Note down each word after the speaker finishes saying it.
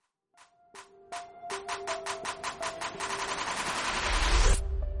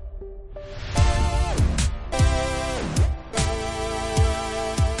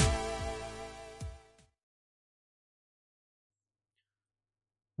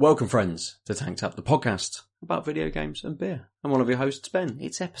Welcome, friends, to Tanked Up, the podcast about video games and beer. I'm one of your hosts, Ben.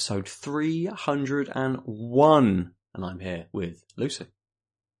 It's episode 301, and I'm here with Lucy.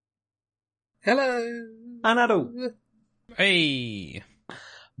 Hello. And Adel. Hey.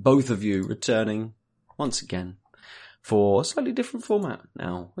 Both of you returning once again for a slightly different format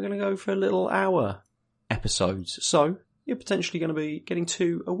now. We're going to go for little hour episodes, so you're potentially going to be getting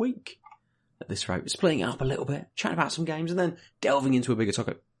 2 a week at this rate. We're splitting it up a little bit, chatting about some games, and then delving into a bigger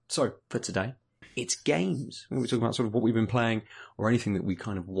topic. So, for today, it's games. We're going to be talking about sort of what we've been playing or anything that we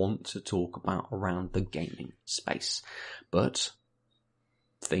kind of want to talk about around the gaming space. But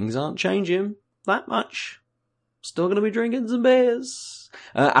things aren't changing that much. Still going to be drinking some beers.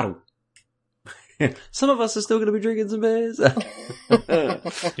 Adel. Some of us are still going to be drinking some beers.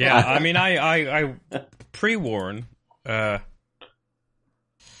 Yeah, I mean, I pre-warn. I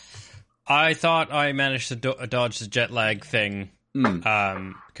thought I managed to dodge the jet lag thing.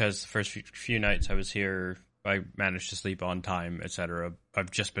 Because the first few nights I was here, I managed to sleep on time, etc. I've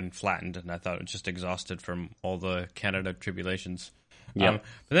just been flattened, and I thought I was just exhausted from all the Canada tribulations. Yeah.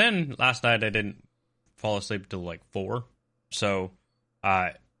 But then last night I didn't fall asleep till like 4, so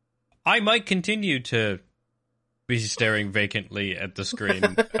I might continue to be staring vacantly at the screen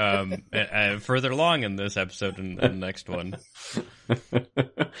further along in this episode and the next one.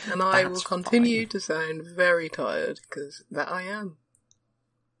 And I will continue to sound very tired, because that I am.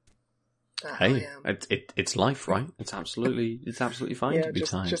 I am. It's life, right? It's absolutely fine to be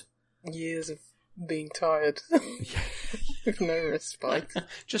tired. Just years of being tired with no respite.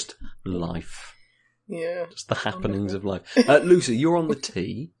 Just life. Yeah. Just the happenings of life. Lucy, you're on the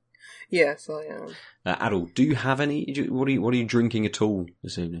tea. Yes, I am. Adel, do you have any? What are you drinking at all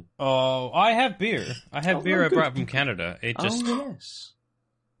this evening? Oh, I have beer. I have beer I brought from Canada. It just yes.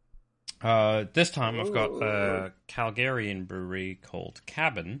 This time I've got a Calgarian brewery called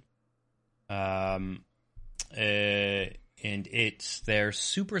Cabin, and it's their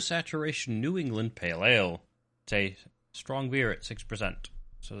Super Saturation New England Pale Ale. It's a strong beer at 6%,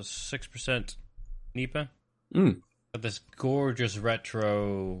 so 6% NEPA. But this gorgeous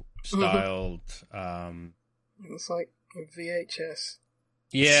retro styled. It's like a VHS.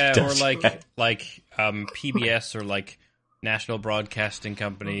 Yeah, or like PBS or like National Broadcasting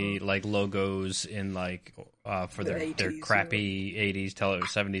Company like logos in like for their 80s, crappy 80s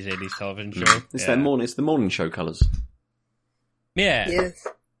 70s 80s television show. It's the morning show colours. Yeah. Yes.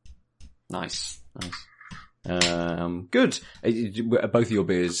 Nice. Good. Both of your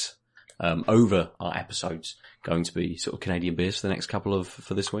beers over our episodes going to be sort of Canadian beers for the next couple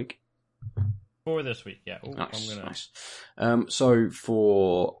for this week? For this week, yeah. Ooh, Nice. So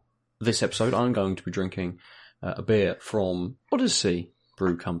for this episode, I'm going to be drinking a beer from Odyssey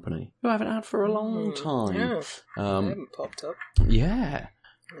Brew Company, who I haven't had for a long time. Yeah. They haven't popped up. Yeah.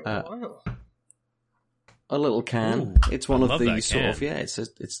 In a while. A little can. Ooh, it's one I of love the that sort can. of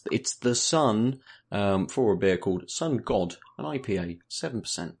it's the Sun for a beer called Sun God, an IPA,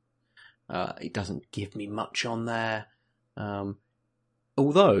 7%. It doesn't give me much on there.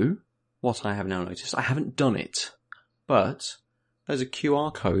 Although, what I have now noticed, I haven't done it, but there's a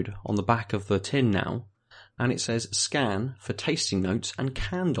QR code on the back of the tin now, and it says scan for tasting notes and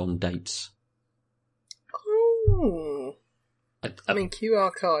canned on dates. Oh. I mean,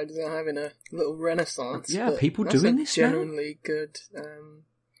 QR codes are having a little renaissance. Yeah, but people that's doing a this now? genuinely good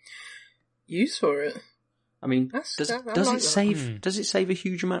use for it. I mean, Does does like it that. save? Does it save a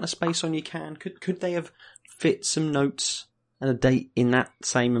huge amount of space on your can? Could they have fit some notes and a date in that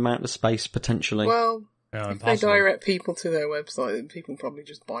same amount of space potentially? Well, No, if they direct people to their website, then people probably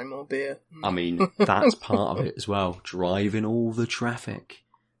just buy more beer. I mean, that's part of it as well. Driving all the traffic.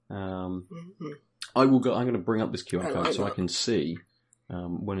 I'm going to bring up this QR code like so I that. can see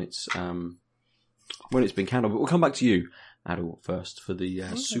when it's been canned on. But we'll come back to you, Adel, first for the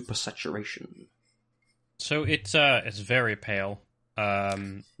super saturation. So it's very pale.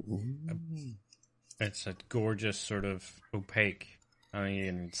 It's a gorgeous sort of opaque. I mean, you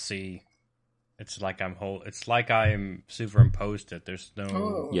can see. It's like I'm superimposed it. There's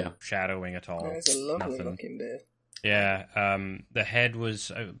no shadowing at all. It's a lovely Nothing. looking beer. Yeah, the head was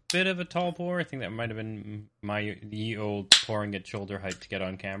a bit of a tall pour. I think that might have been the old pouring at shoulder height to get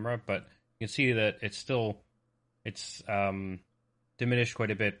on camera, but you can see that it's diminished quite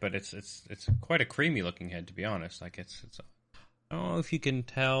a bit, but it's quite a creamy looking head, to be honest. Like it's I don't know if you can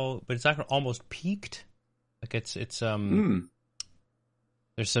tell, but it's actually almost peaked. Like it's there's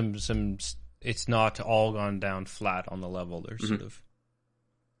some it's not all gone down flat on the level. There's sort of,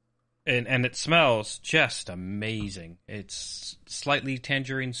 and it smells just amazing. It's slightly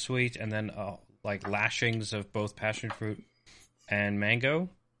tangerine sweet, and then like lashings of both passion fruit and mango,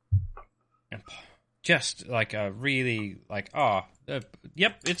 and just like a really like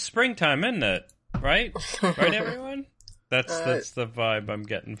yep, it's springtime, isn't it? Right, right, everyone. That's the vibe I'm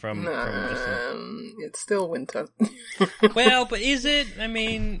getting from just it's still winter. Well, but is it? I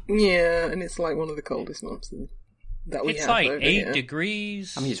mean, yeah, and it's like one of the coldest months that we have. It's like over 8 here.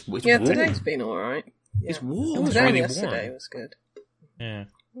 degrees. I mean, it's warm. Today's been all right. Yeah. It's warm. It was Down really yesterday warm. was good. Yeah.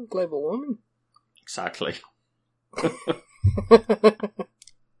 Global warming. Exactly.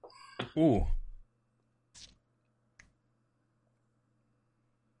 Ooh.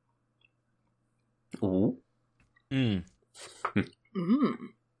 Ooh. Mm.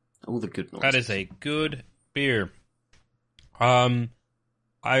 All the good noises. That is a good beer. I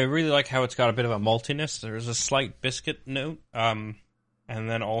really like how it's got a bit of a maltiness. There's a slight biscuit note, and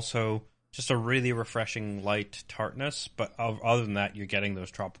then also just a really refreshing light tartness. But other than that, you're getting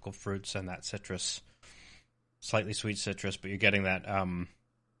those tropical fruits and that citrus, slightly sweet citrus. But you're getting that,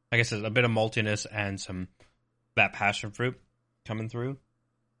 like I said, a bit of maltiness and that passion fruit coming through.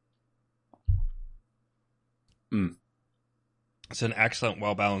 It's an excellent,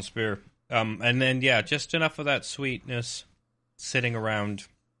 well-balanced beer. And then, yeah, just enough of that sweetness sitting around,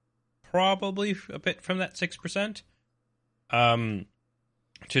 probably a bit from that 6%, to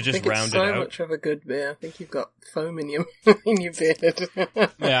just round it out. It's so much of a good beer. I think you've got foam in your beard.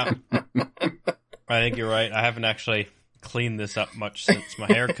 Yeah. I think you're right. I haven't actually cleaned this up much since my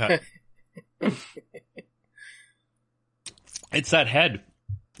haircut. It's that head.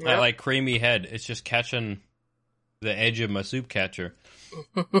 Yeah. That, like, creamy head. It's just catching the edge of my soup catcher.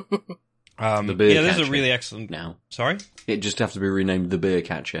 The beer this is catcher a really excellent. now. Sorry? It just have to be renamed the beer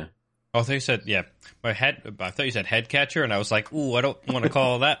catcher. Oh, I thought you said, yeah. I thought you said head catcher, and I was like, ooh, I don't want to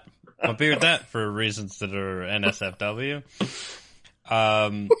call my beard that for reasons that are NSFW.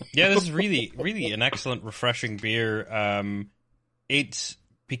 This is really, really an excellent, refreshing beer. It's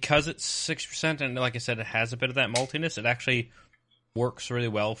because it's 6%, and like I said, it has a bit of that maltiness. It actually works really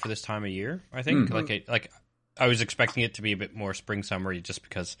well for this time of year. I think, I was expecting it to be a bit more spring summery, just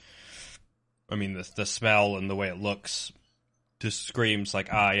because, I mean, the smell and the way it looks just screams like,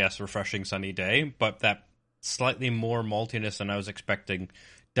 yes, refreshing sunny day. But that slightly more maltiness than I was expecting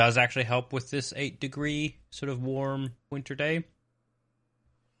does actually help with this 8-degree sort of warm winter day.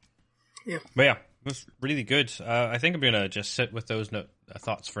 Yeah. But yeah, it was really good. I think I'm going to just sit with those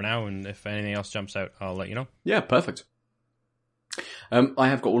thoughts for now, and if anything else jumps out, I'll let you know. Yeah, perfect. I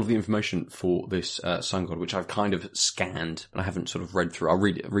have got all of the information for this Sun God, which I've kind of scanned, but I haven't sort of read through. I'll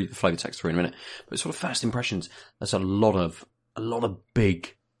read the flavour text through in a minute. But sort of first impressions, there's a lot of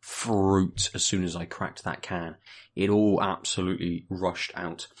big fruit as soon as I cracked that can. It all absolutely rushed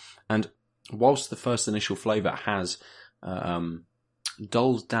out. And whilst the first initial flavour has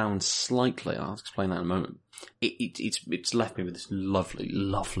dulled down slightly, I'll explain that in a moment, it's left me with this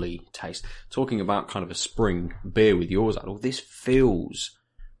lovely taste. Talking about kind of a spring beer with yours, this feels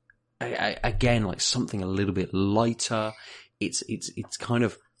again like something a little bit lighter. It's kind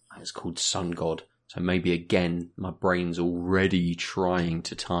of, it's called Sun God, so maybe again my brain's already trying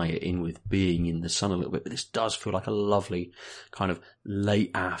to tie it in with being in the sun a little bit, but this does feel like a lovely kind of late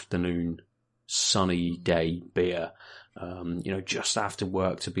afternoon sunny day beer. Just after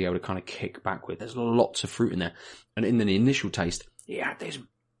work to be able to kind of kick back with. There's lots of fruit in there. And in the initial taste, it had this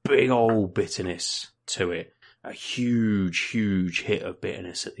big old bitterness to it. A huge hit of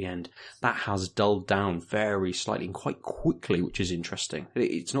bitterness at the end. That has dulled down very slightly and quite quickly, which is interesting.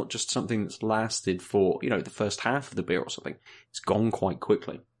 It's not just something that's lasted for, the first half of the beer or something. It's gone quite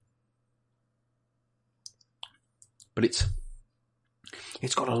quickly. But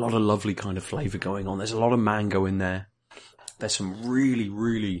it's got a lot of lovely kind of flavour going on. There's a lot of mango in there. There's some really,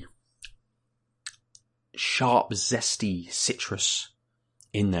 really sharp, zesty citrus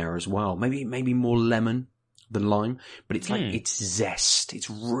in there as well. Maybe more lemon than lime, but it's like, it's zest. It's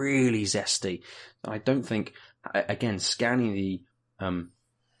really zesty. I don't think, again, scanning the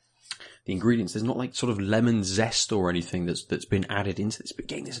ingredients, there's not like sort of lemon zest or anything that's been added into this, but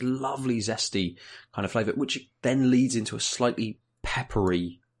getting this lovely zesty kind of flavour, which then leads into a slightly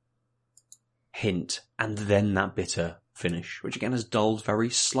peppery hint, and then that bitter finish, which again has dulled very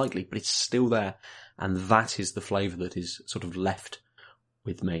slightly, but it's still there, and that is the flavour that is sort of left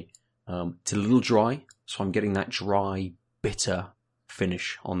with me. It's a little dry, so I'm getting that dry, bitter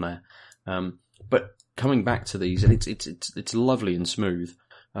finish on there. But coming back to these, and it's lovely and smooth.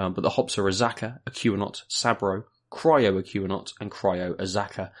 But the hops are Azacca, Ekuanot, Sabro, Cryo Ekuanot, and Cryo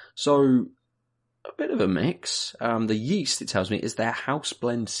Azacca. So a bit of a mix. The yeast, it tells me, is their house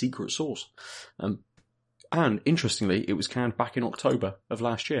blend secret sauce. And interestingly, it was canned back in October of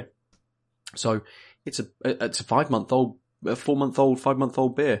last year. So it's a 5-month-old,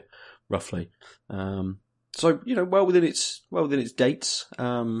 5-month-old beer, roughly. So, well within its dates.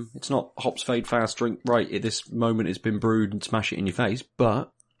 It's not hops fade fast, drink right at this moment it's been brewed and smash it in your face,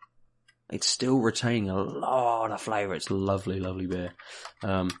 but it's still retaining a lot of flavour. It's lovely, lovely beer.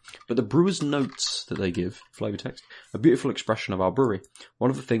 But the brewer's notes that they give, flavour text, a beautiful expression of our brewery. One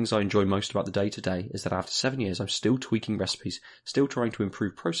of the things I enjoy most about the day-to-day is that after 7 years, I'm still tweaking recipes, still trying to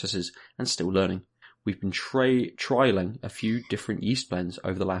improve processes, and still learning. We've been trialling a few different yeast blends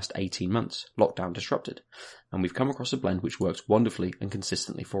over the last 18 months, lockdown disrupted, and we've come across a blend which works wonderfully and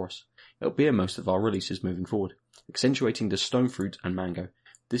consistently for us. It'll be in most of our releases moving forward, accentuating the stone fruit and mango.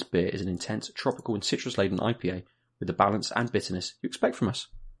 This beer is an intense, tropical and citrus-laden IPA with the balance and bitterness you expect from us.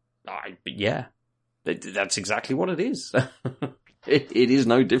 Yeah, that's exactly what it is. It is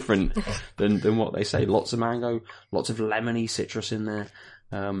no different than what they say. Lots of mango, lots of lemony citrus in there,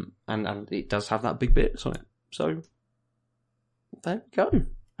 and it does have that big bit on it. So there we go.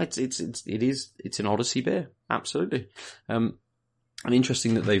 It's an Odyssey beer, absolutely. And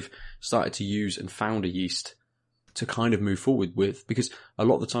interesting that they've started to use and found a yeast to kind of move forward with, because a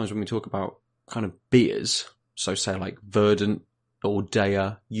lot of the times when we talk about kind of beers, so say like Verdant or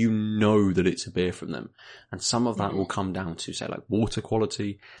Dea, you know that it's a beer from them, and some of that will come down to say like water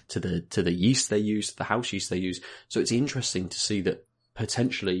quality, to the yeast they use, the house yeast they use. So it's interesting to see that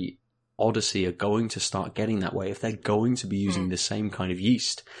potentially Odyssey are going to start getting that way if they're going to be using the same kind of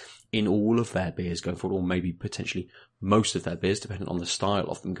yeast in all of their beers going forward, or maybe potentially most of their beers, depending on the style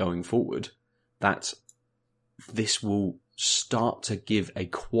of them going forward. That this will start to give a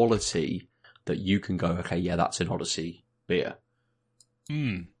quality that you can go, okay, yeah, that's an Odyssey beer.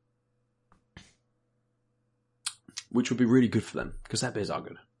 Which would be really good for them, because their beers are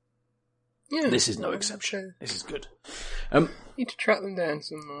good. Yeah, this is no exception. This is good. Need to track them down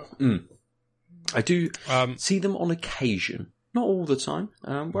some more. I do see them on occasion, not all the time.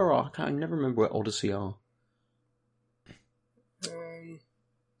 Where are I never remember where Odyssey are.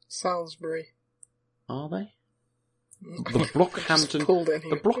 Salisbury. Are they? The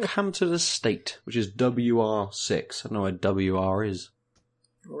Blockhampton Estate, which is WR6. I don't know where WR is.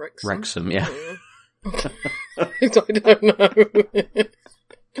 Wrexham, yeah. I don't know.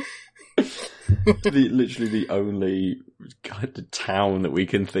 Literally the only kind of town that we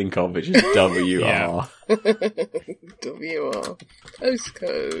can think of, which is WR. WR.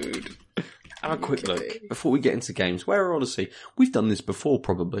 Postcode. Have a quick look before we get into games. Where are Odyssey? We've done this before,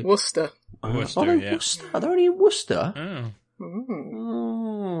 probably. Worcester. Worcester, yeah. Worcester? Are they only in Worcester? Oh.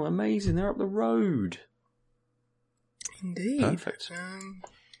 Oh, amazing. They're up the road. Indeed. Perfect.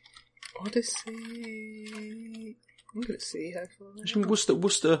 Odyssey. I'm going to see how far. Actually,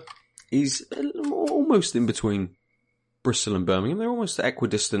 Worcester is almost in between Bristol and Birmingham. They're almost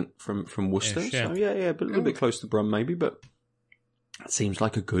equidistant from Worcester. Yeah. So, yeah, but a little bit close to Brum, maybe, but it seems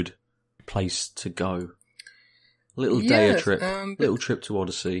like a good place to go. Little day trip. Little trip to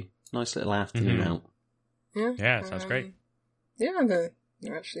Odyssey. Nice little afternoon out. Yeah, sounds great. Yeah, they're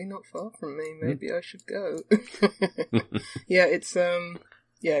actually not far from me. Maybe I should go. Yeah, it's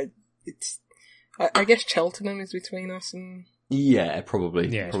I guess Cheltenham is between us and... Yeah, probably.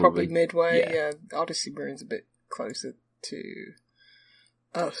 Yeah, it's probably midway. Yeah, Odyssey Brewing's a bit closer to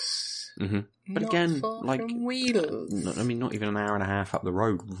us. Mm-hmm. But not again, far like... from Wheels. not even an hour and a half up the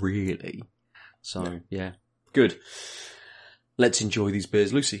road, really. So, yeah. Good. Let's enjoy these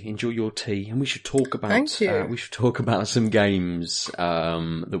beers. Lucy, enjoy your tea, and we should talk about. Thank you. We should talk about some games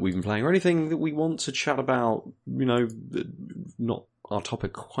that we've been playing, or anything that we want to chat about. Not our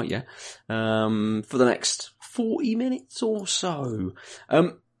topic quite yet. For the next 40 minutes or so,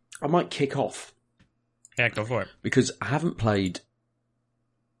 I might kick off. Yeah, go for it. Because I haven't played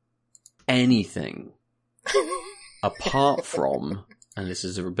anything apart from, and this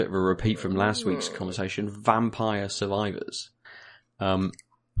is a bit of a repeat from last week's conversation, Vampire Survivors. I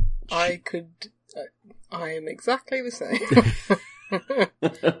am exactly the same.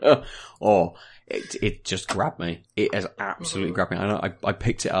 Oh, it just grabbed me. It has absolutely grabbed me. I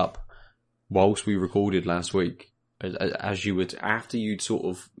picked it up whilst we recorded last week, as you would, after you'd sort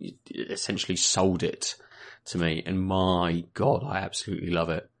of essentially sold it to me, and my God, I absolutely love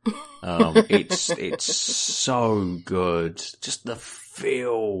it. It's so good. Just the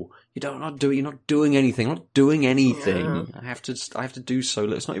feel. You're not doing anything. Yeah. I have to do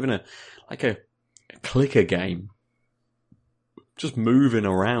so. It's not even a clicker game. Just moving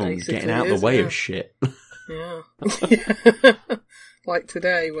around, basically getting out of the way of shit. Yeah. Like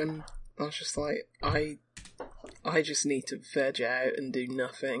today when I was just like, I just need to veg out and do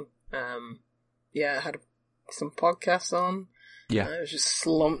nothing. I had some podcasts on. Yeah. I was just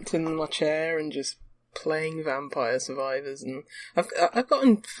slumped in my chair and just playing Vampire Survivors, and I've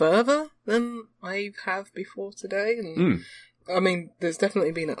gotten further than I have before today, and I mean, there's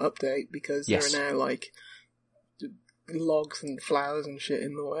definitely been an update because there are now like logs and flowers and shit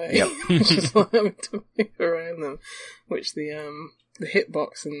in the way. Yep. Just like having to move around them, which the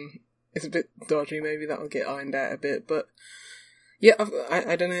hitbox and is a bit dodgy. Maybe that'll get ironed out a bit, but yeah,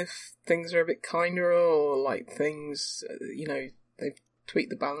 I don't know if things are a bit kinder or like things, they've tweaked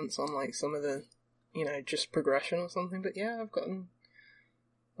the balance on like some of the, just progression or something. But yeah, I've gotten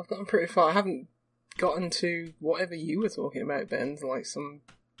pretty far. I haven't gotten to whatever you were talking about, Ben, like some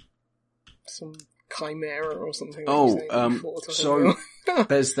chimera or something. So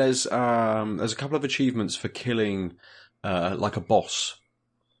there's a couple of achievements for killing like a boss,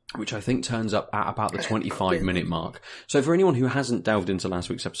 which I think turns up at about the 25-minute mark. So for anyone who hasn't delved into last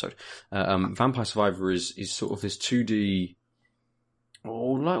week's episode, Vampire Survivor is sort of this 2D,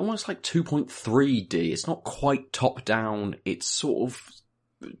 almost like 2.3D. It's not quite top-down. It's sort of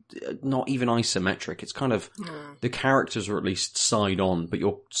not even isometric. It's kind of, the characters are at least side-on, but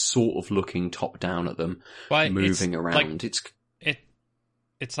you're sort of looking top-down at them, moving around.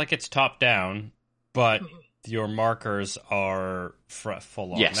 It's like it's top-down, but your markers are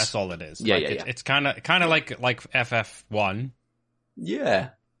full on. Yes. That's all it is. Yeah, It's kind of like FF1. Yeah.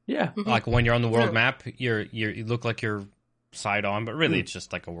 Like when you're on the world map, you look like you're side on, but really it's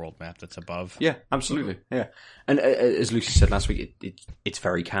just like a world map that's above. Yeah, absolutely. Yeah, and as Lucy said last week, it's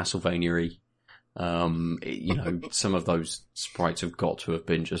very Castlevania-y. Some of those sprites have got to have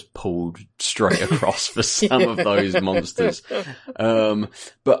been just pulled straight across for some of those monsters.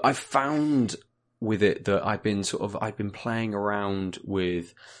 But I found with it that I've been playing around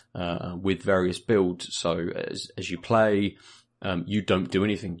with various builds. So as you play, you don't do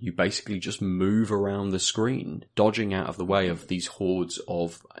anything. You basically just move around the screen, dodging out of the way of these hordes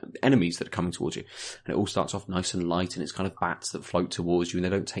of enemies that are coming towards you. And it all starts off nice and light, and it's kind of bats that float towards you, and they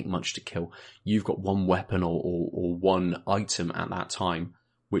don't take much to kill. You've got one weapon or one item at that time,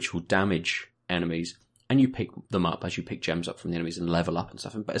 which will damage enemies. And you pick them up as you pick gems up from the enemies and level up and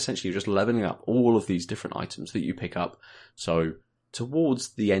stuff. But essentially you're just leveling up all of these different items that you pick up. So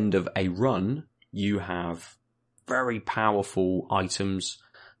towards the end of a run, you have very powerful items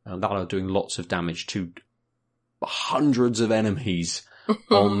that are doing lots of damage to hundreds of enemies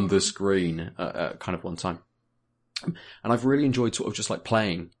on the screen at kind of one time. And I've really enjoyed sort of just like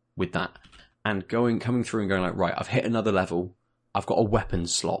playing with that and coming through and going like, right, I've hit another level. I've got a weapon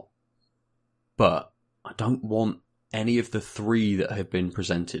slot, but I don't want any of the 3 that have been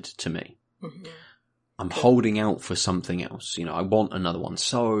presented to me. Mm-hmm. I'm holding out for something else. I want another one.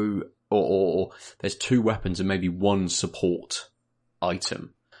 So, or there's 2 weapons and maybe 1 support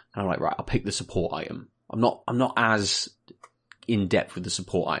item. And I'm like, right, I'll pick the support item. I'm not as in depth with the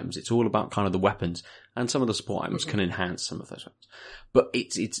support items. It's all about kind of the weapons, and some of the support items can enhance some of those weapons. But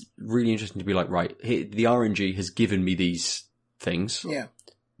it's really interesting to be like, right, here, the RNG has given me these things. Yeah.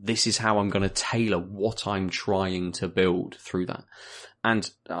 This is how I'm going to tailor what I'm trying to build through that. And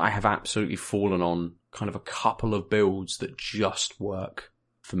I have absolutely fallen on kind of a couple of builds that just work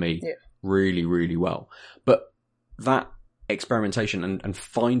for me really, really well. But that experimentation and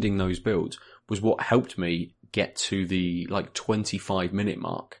finding those builds was what helped me get to the 25-minute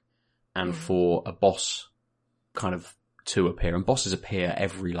mark and for a boss kind of to appear. And bosses appear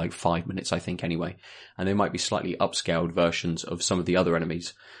every 5 minutes, I think, anyway. And they might be slightly upscaled versions of some of the other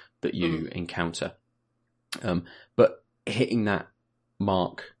enemies that you encounter. But hitting that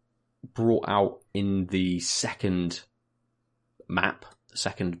mark brought out in the second map, the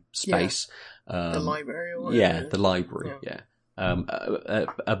second space. The library or whatever. Yeah, the library,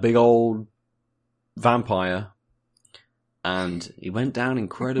 a big old vampire, and he went down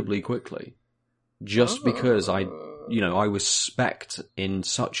incredibly quickly. Just because I was spec'd in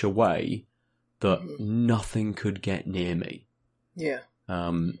such a way that nothing could get near me. Yeah.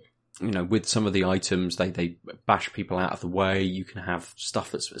 With some of the items, they bash people out of the way. You can have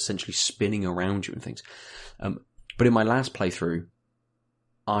stuff that's essentially spinning around you and things. But in my last playthrough,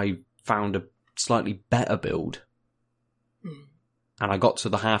 I found a slightly better build. And I got to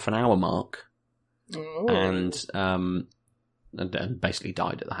the half an hour mark. And basically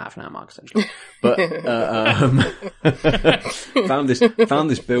died at the half an hour mark, essentially. But found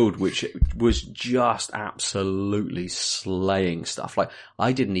this build which was just absolutely slaying stuff. Like,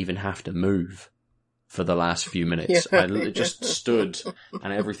 I didn't even have to move for the last few minutes. I just stood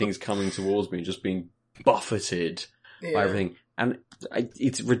and everything's coming towards me and just being buffeted by everything. And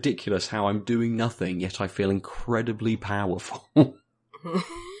it's ridiculous how I'm doing nothing, yet I feel incredibly powerful.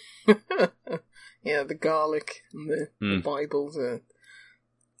 Yeah, the garlic and the Bibles are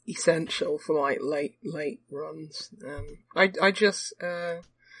essential for like late runs. I just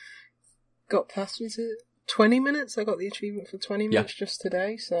got past, was it 20 minutes? I got the achievement for 20 minutes just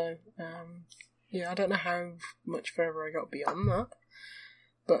today, so I don't know how much further I got beyond that.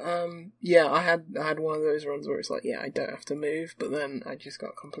 But I had one of those runs where it's like, I don't have to move, but then I just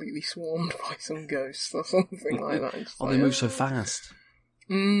got completely swarmed by some ghosts or something like that. They move so fast.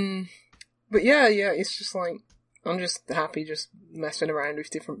 But yeah, it's just like, I'm just happy just messing around with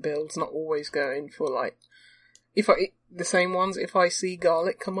different builds, not always going for like, the same ones. If I see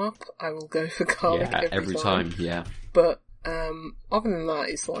garlic come up, I will go for garlic every time. Yeah. But other than that,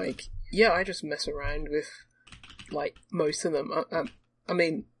 it's like, I just mess around with like most of them. I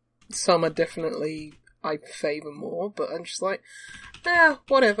mean, some are definitely I favour more, but I'm just like,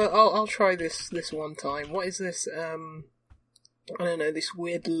 whatever. I'll try this one time. What is this? I don't know. This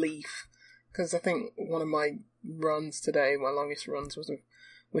weird leaf. Because I think one of my runs today, my longest runs, was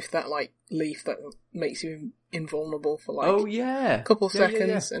with that like leaf that makes you invulnerable for like a couple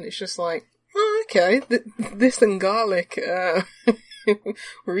seconds, and it's just like, okay, this and garlic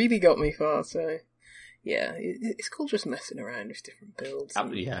really got me far. So yeah, it's cool just messing around with different builds.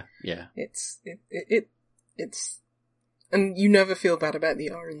 Yeah. It's and you never feel bad about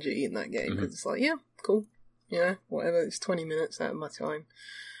the RNG in that game because it's like, cool, whatever. It's 20 minutes out of my time.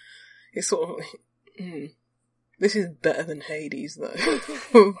 It's sort of this is better than Hades though.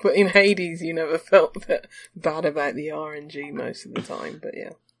 But in Hades you never felt bad about the RNG most of the time, but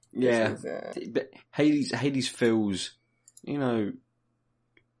but Hades feels, like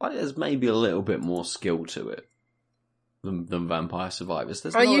there's maybe a little bit more skill to it than Vampire Survivors.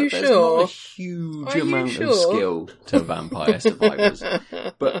 There's not a huge amount of skill to Vampire Survivors,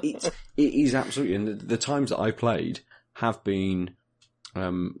 but it is absolutely, and the times that I played have been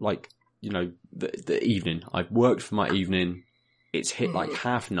the evening. I've worked for my evening. It's hit like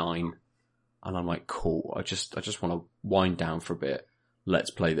 9:30, and I'm like, cool. I just want to wind down for a bit.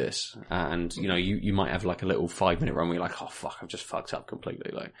 Let's play this. And you might have like a little 5-minute run where you're like, oh fuck, I've just fucked up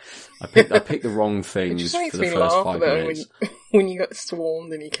completely. Like, I picked the wrong things for the first 5 minutes. When you got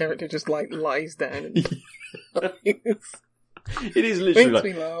swarmed and your character just like lies down. It is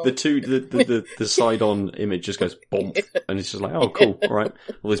literally like the side-on image just goes bump, and it's just like, oh cool, all right.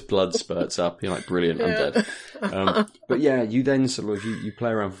 All this blood spurts up. You're like, brilliant, I'm dead. But yeah, you then sort of you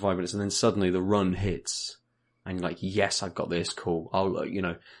play around for 5 minutes, and then suddenly the run hits, and you're like, yes, I've got this. Cool. I'll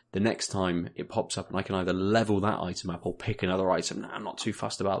the next time it pops up, and I can either level that item up or pick another item. I'm not too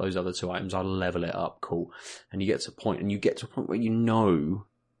fussed about those other 2 items. I'll level it up. Cool. And you get to a point where you know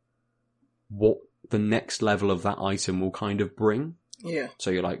what the next level of that item will kind of bring. Yeah. So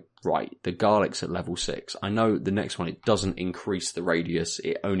you're like, right, the garlic's at level 6. I know the next one, it doesn't increase the radius,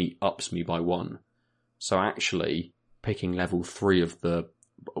 it only ups me by 1. So actually, picking level 3 of the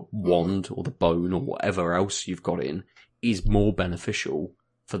wand or the bone or whatever else you've got in is more beneficial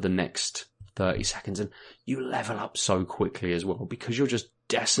for the next 30 seconds. And you level up so quickly as well because you're just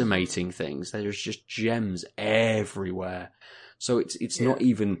decimating things. There's just gems everywhere. So it's not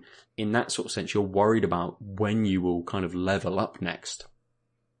even, in that sort of sense, you're worried about when you will kind of level up next.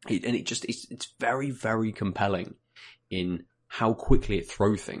 It's very, very compelling in how quickly it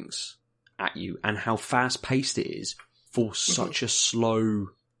throws things at you and how fast paced it is for such a slow,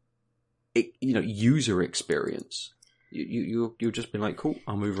 user experience. You'll just be like, cool,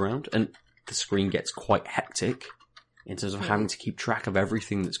 I'll move around. And the screen gets quite hectic in terms of having to keep track of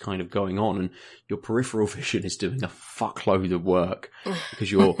everything that's kind of going on, and your peripheral vision is doing a fuckload of work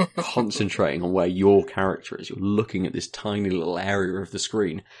because you're concentrating on where your character is. You're looking at this tiny little area of the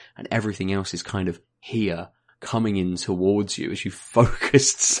screen, and everything else is kind of here, coming in towards you as you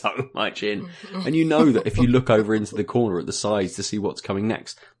focused so much in. And you know that if you look over into the corner at the sides to see what's coming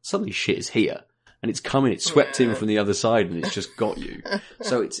next, suddenly shit is here. And it's coming, it's swept in from the other side and it's just got you.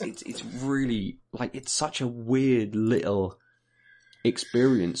 So it's really, like, it's such a weird little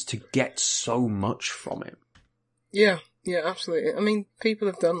experience to get so much from it. Yeah, absolutely. I mean, people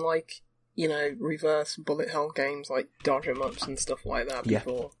have done, like, reverse bullet hell games like Dodge 'em ups and stuff like that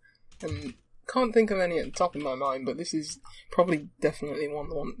before. And can't think of any at the top of my mind, but this is probably definitely one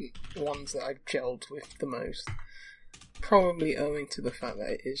of the ones that I've gelled with the most. Probably owing to the fact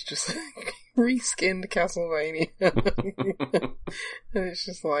that it is just like reskinned Castlevania. And it's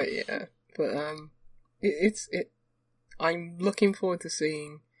just like, yeah. But I'm looking forward to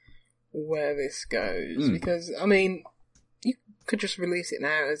seeing where this goes. Because, I mean, you could just release it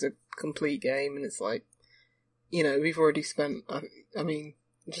now as a complete game and it's like, you know, we've already spent, I mean,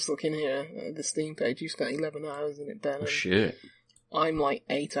 just looking here at the Steam page, you spent 11 hours in it, Ben. Oh, shit. I'm like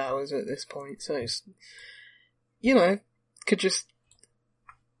 8 hours at this point, so it's, you know, could just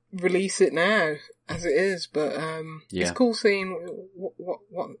release it now as it is, but it's cool seeing what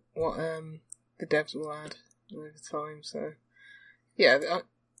the devs will add over time. So yeah,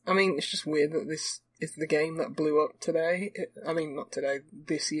 I mean, it's just weird that this is the game that blew up today. Not today,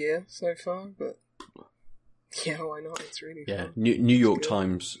 this year so far, but yeah, why not? It's really fun. New York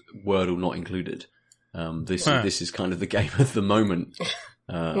Times Wordle not included. This is kind of the game of the moment.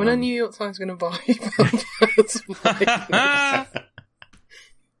 When are New York Times going to buy Vampires?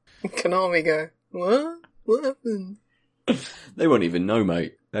 Konami go, what? What happened? They won't even know,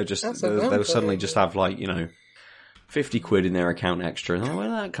 mate. They'll suddenly just have, like, you know, 50 quid in their account extra. And where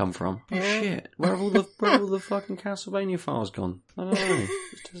did that come from? Oh, shit. Where have all the fucking Castlevania files gone? I don't know.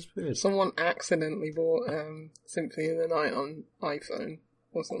 It's just weird. Someone accidentally bought Symphony of the Night on iPhone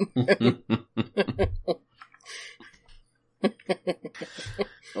or something.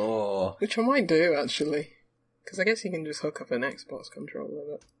 Oh. Which I might do, actually. Because I guess you can just hook up an Xbox controller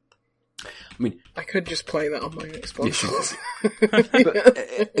with it. I mean, I could just play that on my Xbox.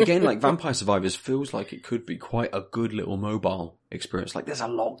 But again, like, Vampire Survivors feels like it could be quite a good little mobile experience. Like, there's a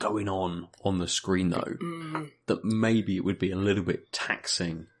lot going on the screen, though, that maybe it would be a little bit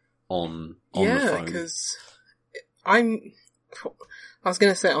taxing on the phone. Yeah, because I was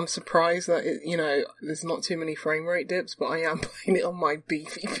going to say, I'm surprised that, there's not too many frame rate dips, but I am playing it on my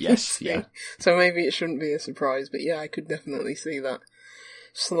beefy PC. Yes, yeah. So maybe it shouldn't be a surprise, but yeah, I could definitely see that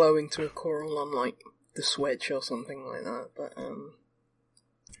slowing to a crawl on, like, the Switch or something like that. But,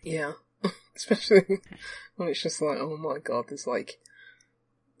 yeah. Especially when it's just like, oh my god, there's like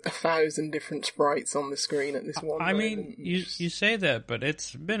 1,000 different sprites on the screen at this one I moment. mean, you say that, but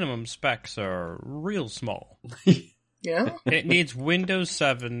its minimum specs are real small. Yeah? It needs Windows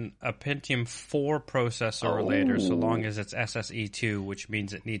 7, a Pentium 4 processor or later, so long as it's SSE2, which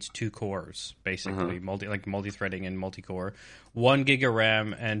means it needs 2 cores, basically, multi-threading and multi-core, 1 gig of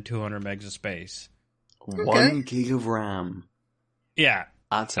RAM, and 200 megs of space. Okay. 1 gig of RAM. Yeah.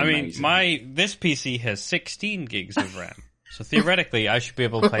 That's amazing. I mean, this PC has 16 gigs of RAM, so theoretically I should be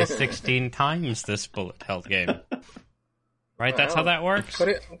able to play 16 times this bullet hell game. Right? That's how that works?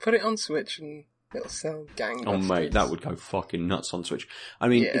 Put it on Switch and it'll sell gangbusters. Oh mate, that would go fucking nuts on Switch. I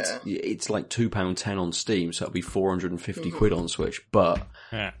mean, it's like £2.10 on Steam, so it'll be 450 quid on Switch. But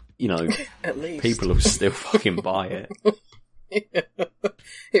you know, at least people will still fucking buy it. Yeah.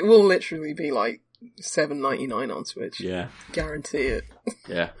 It will literally be like $7.99 on Switch. Yeah, guarantee it.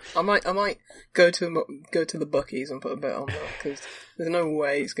 Yeah, I might go to the Buckies and put a bet on that because there's no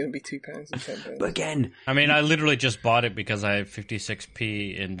way it's going to be £2 and £10. But again, I mean, I literally just bought it because I have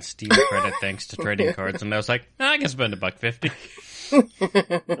 56p in Steam credit thanks to trading cards, and I was like, I can spend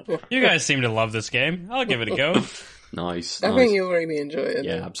 $1.50. You guys seem to love this game. I'll give it a go. Nice. I think you'll really enjoy it.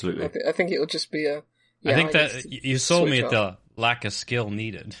 Yeah, absolutely. I think it'll just be a. I think that you sold me at the lack of skill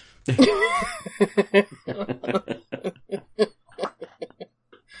needed.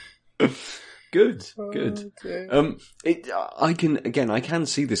 Good. Oh, I can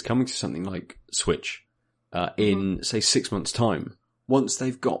see this coming to something like Switch in say 6 months' time. Once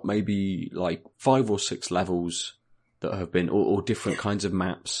they've got maybe like 5 or 6 levels that have been, or different kinds of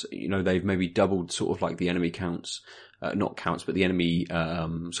maps. You know, they've maybe doubled sort of like the enemy counts. Not counts, but the enemy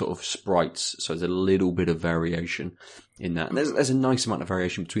sort of sprites. So there's a little bit of variation in that. And there's a nice amount of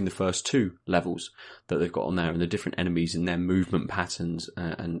variation between the first 2 levels that they've got on there, and the different enemies and their movement patterns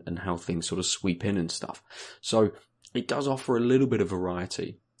and how things sort of sweep in and stuff. So it does offer a little bit of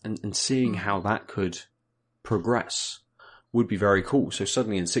variety, and seeing how that could progress would be very cool. So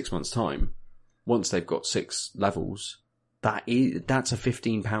suddenly in 6 months' time, once they've got 6 levels, that's a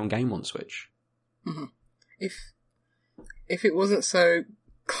 £15 game on Switch. Mm-hmm. If it wasn't so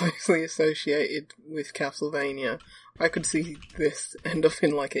closely associated with Castlevania, I could see this end up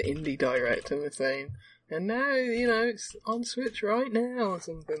in like an indie direct and they're saying, and now, it's on Switch right now, or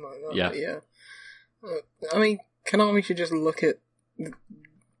something like that. Yeah. But yeah. I mean, Konami should just look at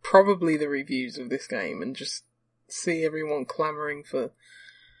probably the reviews of this game and just see everyone clamouring for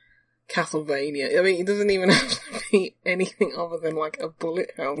Castlevania. I mean, it doesn't even have to be anything other than like a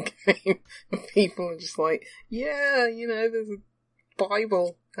bullet hell game. And people are just like, yeah, there's a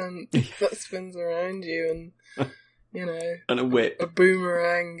Bible and that spins around you and, and a whip. A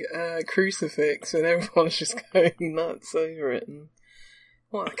boomerang crucifix, and everyone's just going nuts over it. And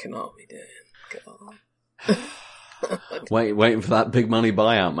what can Konami doing? God. Waiting for that big money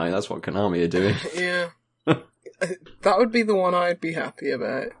buyout, mate. That's what Konami are doing. Yeah. That would be the one I'd be happy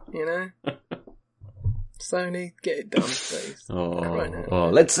about, Sony, get it done, please. Right now.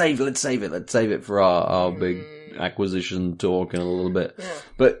 Let's save it for our big acquisition talk in a little bit. Yeah.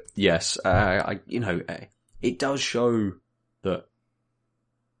 But yes, it does show that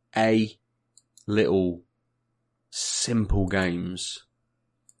little simple games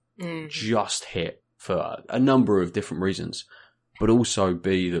just hit for a number of different reasons, but also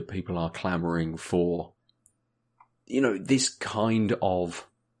B, that people are clamoring for, this kind of,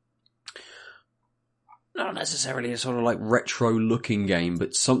 not necessarily a sort of like retro looking game,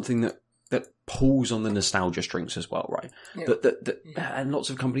 but something that pulls on the nostalgia strings as well, right? Yeah. And lots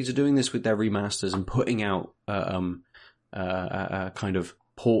of companies are doing this with their remasters and putting out kind of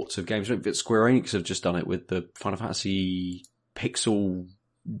ports of games. Square Enix have just done it with the Final Fantasy Pixel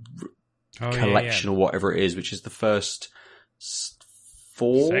collection or whatever it is, which is the first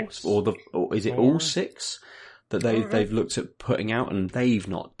 4 or is it all 6 that they've looked at putting out, and they've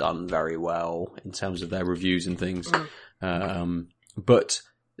not done very well in terms of their reviews and things. But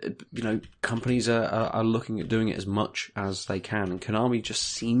companies are looking at doing it as much as they can, and Konami just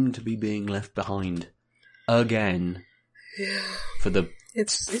seem to be being left behind again. Yeah. For the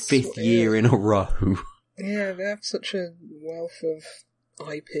fifth year in a row. Yeah, they have such a wealth of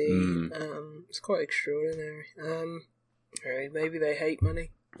IP. It's quite extraordinary. Maybe they hate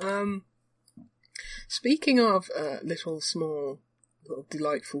money. Speaking of little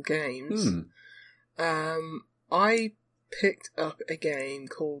delightful games, I picked up a game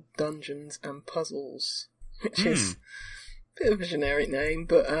called Dungeons and Puzzles, which is a bit of a generic name,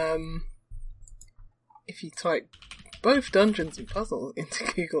 but if you type both Dungeons and Puzzles into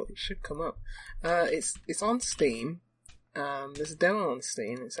Google, it should come up. It's on Steam. There's a demo on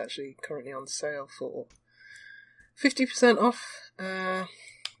Steam. It's actually currently on sale for 50% off.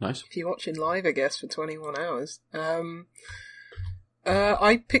 Nice. If you're watching live, I guess, for 21 hours.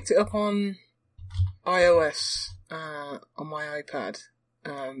 I picked it up on iOS on my iPad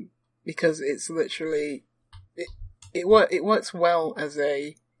because it's literally it works well as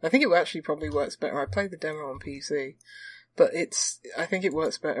a. I think it actually probably works better. I played the demo on PC, but I think it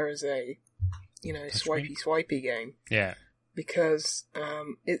works better as a swipey game. Yeah. Because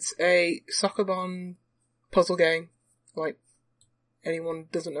it's a Sokoban puzzle game. Like, anyone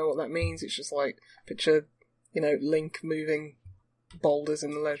doesn't know what that means, it's just like, picture, Link moving boulders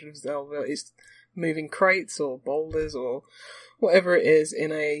in The Legend of Zelda. It's moving crates or boulders or whatever it is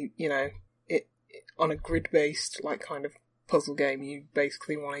in a, on a grid-based, like, kind of puzzle game. You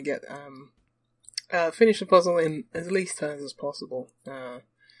basically want to get, finish the puzzle in as least turns as possible.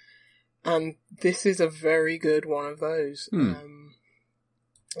 And this is a very good one of those.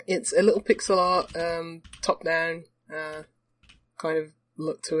 It's a little pixel art, top-down, kind of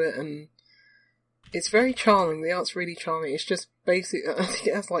look to it, and it's very charming. The art's really charming. It's just basic. I think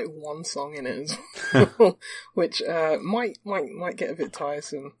it has like one song in it as well, which might get a bit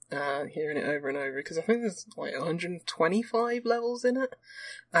tiresome hearing it over and over, because I think there's like 125 levels in it.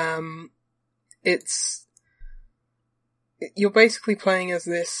 You're basically playing as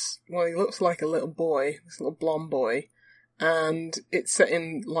this. Well, he looks like a little boy, this little blonde boy, and it's set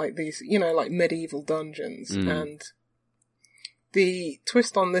in like these, like medieval dungeons, and the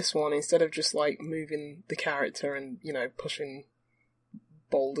twist on this one, instead of just like moving the character and, pushing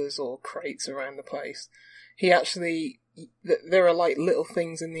boulders or crates around the place, there are like little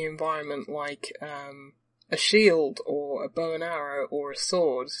things in the environment like, a shield or a bow and arrow or a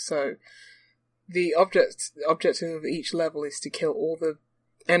sword. So the objective of each level is to kill all the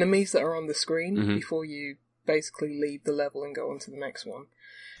enemies that are on the screen before you basically leave the level and go on to the next one.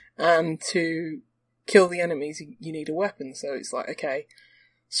 And to kill the enemies, you need a weapon. So it's like, okay,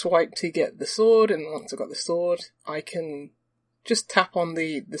 swipe to get the sword, and once I've got the sword, I can just tap on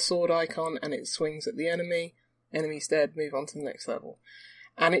the sword icon and it swings at the enemy. Enemy's dead, move on to the next level.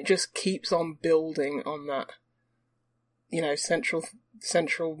 And it just keeps on building on that,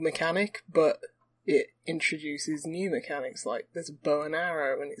 central mechanic, but it introduces new mechanics, like there's a bow and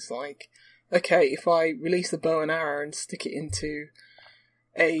arrow, and it's like, okay, if I release the bow and arrow and stick it into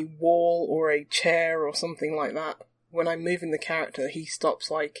a wall or a chair or something like that, when I'm moving the character, he stops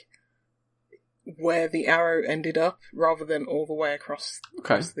like where the arrow ended up rather than all the way across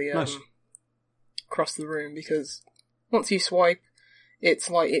the room, because once you swipe, it's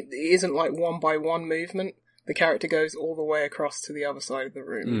like it isn't like one by one movement. The character goes all the way across to the other side of the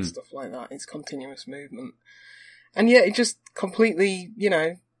room and stuff like that. It's continuous movement. And yeah, it just completely,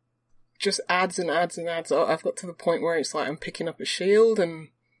 just adds and adds and adds. I've got to the point where it's like I'm picking up a shield, and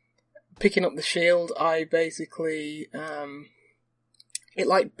picking up the shield, I basically, it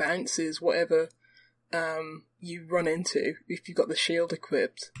like bounces whatever you run into. If you've got the shield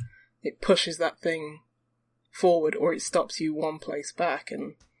equipped, it pushes that thing forward, or it stops you one place back,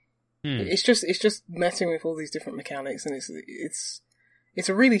 and it's just messing with all these different mechanics, and it's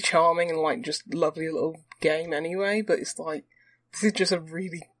a really charming and like just lovely little game anyway. But it's like this is just a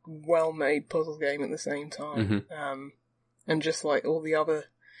really well made puzzle game at the same time, and just like all the other,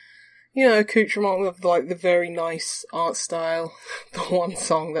 accoutrement of like the very nice art style. The one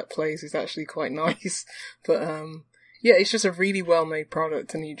song that plays is actually quite nice, but yeah, it's just a really well made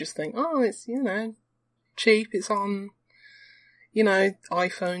product, and you just think, oh, it's cheap, it's on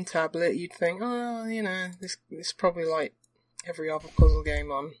iPhone, tablet. You'd think, oh, this is probably like every other puzzle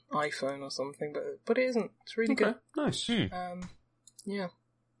game on iPhone or something, but it isn't. It's really good. Nice. Yeah,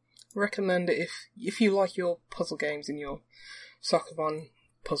 recommend it if you like your puzzle games and your Sokoban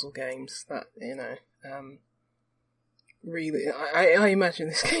puzzle games. That really, I imagine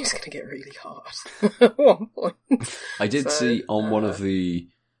this game's going to get really hard at one point. I did see on one of the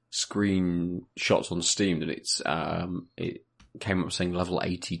screenshots on Steam that it came up saying level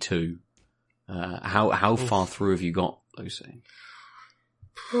 82. How far through have you got, Lucy?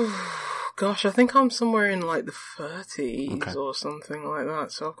 Gosh, I think I'm somewhere in like the 30s or something like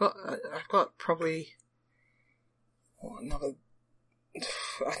that. So I've got probably another.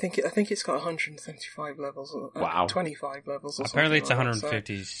 I think it's got 175 levels. Wow. 25 levels. Or apparently, it's like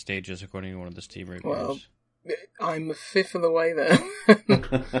 150 stages according to one of the Steam reviews. Well, I'm a fifth of the way there.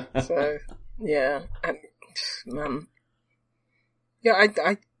 So yeah, and man, yeah,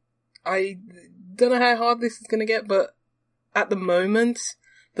 I don't know how hard this is going to get, but at the moment,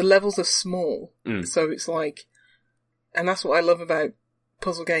 the levels are small. So it's like, and that's what I love about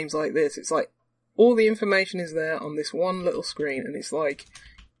puzzle games like this. It's like, all the information is there on this one little screen, and it's like,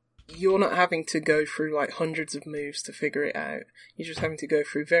 you're not having to go through like hundreds of moves to figure it out. You're just having to go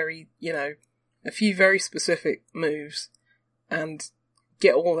through a few very specific moves and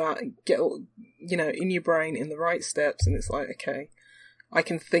get all that, in your brain in the right steps, and it's like, okay, I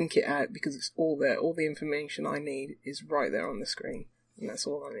can think it out because it's all there. All the information I need is right there on the screen, and that's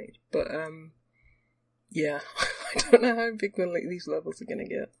all I need. But, yeah, I don't know how big these levels are going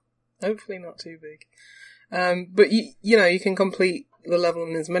to get. Hopefully not too big. But you can complete the level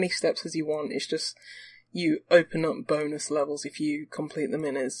in as many steps as you want. It's just, you open up bonus levels if you complete them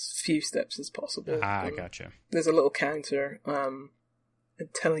in as few steps as possible. Gotcha. There's a little counter,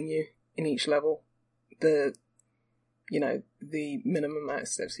 telling you in each level the minimum amount of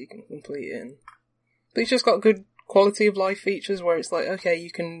steps you can complete in. But it's just got good quality of life features where it's like, okay,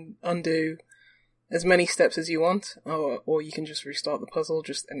 you can undo as many steps as you want, or you can just restart the puzzle,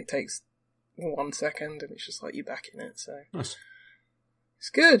 and it takes 1 second, and it's just like you're back in it. So nice. It's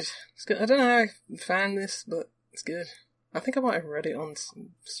good. It's good. I don't know how I found this, but it's good. I think I might have read it on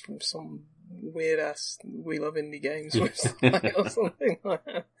some weird ass We Love Indie Games website or something like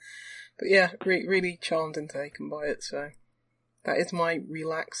that. But yeah, really charmed and taken by it. So that is my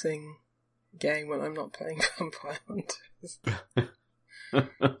relaxing game when I'm not playing Vampire Hunters.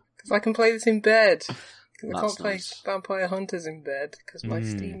 Because I can play this in bed. Because I can't play Vampire Hunters in bed because my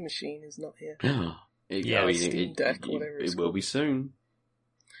Steam machine is not here. Steam Deck, whatever it's it will be soon.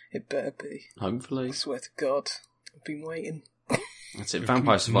 It better be. Hopefully. I swear to God, I've been waiting. That's it.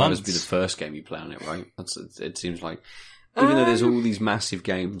 Vampire Survivors will be the first game you play on it, right? It seems like. Even though there's all these massive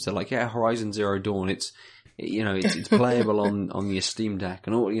games, they're like, Horizon Zero Dawn, it's playable on the Steam Deck,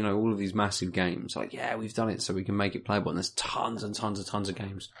 and all of these massive games. Like, we've done it so we can make it playable, and there's tons and tons and tons of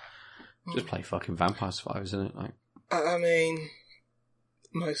games. Just play fucking Vampire Survivors, isn't it? Like, I mean,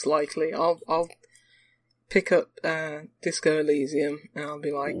 most likely, I'll pick up Disco Elysium, and I'll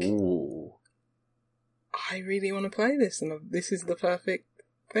be like, ooh, I really want to play this, and this is the perfect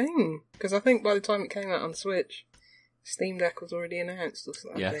thing. Because I think by the time it came out on Switch, Steam Deck was already announced,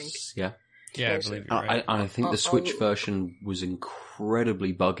 I think. Yeah. Yeah, I believe you're right. I think the Switch version was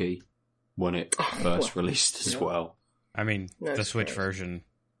incredibly buggy when it first released as well. I mean, the Switch version... ...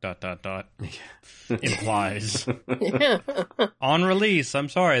 implies. Yeah. On release, I'm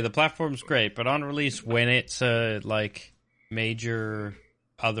sorry, the platform's great, but on release, when it's a major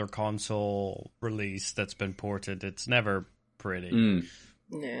other console release that's been ported, it's never pretty.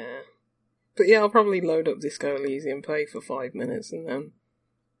 Yeah. But yeah, I'll probably load up Disco Elysium, play for 5 minutes, and then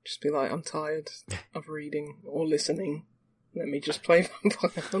just be like, I'm tired of reading or listening. Let me just play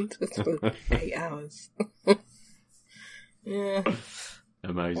Vampire Hunters for 8 hours. Yeah.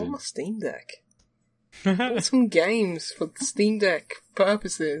 Amazing. On my Steam Deck. Bought some games for Steam Deck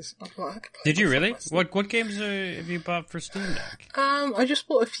purposes. I could play Did you really? What games have you bought for Steam Deck? I just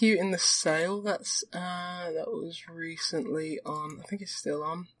bought a few in the sale. That was recently on. I think it's still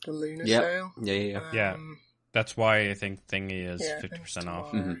on the Luna sale. Yeah. Yeah. That's why I think Thingy is 50%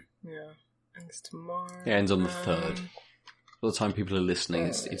 off. Yeah. Ends tomorrow. Yeah, it ends on the 3rd. By the time people are listening,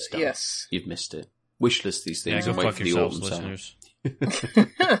 it's done. Yes. You've missed it. Wishlist these things Yeah, and go wait fuck for the yourselves, autumn sale.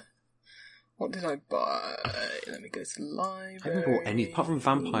 listeners. What did I buy? Let me go to the library. I haven't brought any, apart from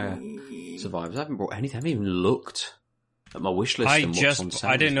Vampire Survivors, I haven't brought anything. I haven't even looked at my wish list and what's on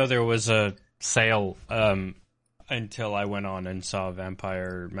sale. I didn't know there was a sale until I went on and saw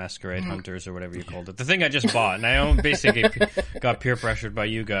Vampire Masquerade Hunters or whatever you called it. The thing I just bought, and I basically got peer pressured by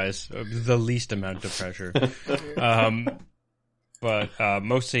you guys, the least amount of pressure. But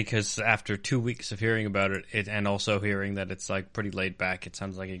mostly because after 2 weeks of hearing about it, and also hearing that it's like pretty laid back, it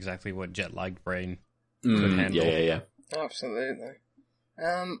sounds like exactly what jet-lagged brain could handle. Yeah. Absolutely.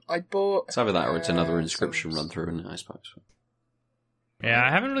 I bought... It's either that or it's another Inscription run through, isn't it, I suppose? Yeah,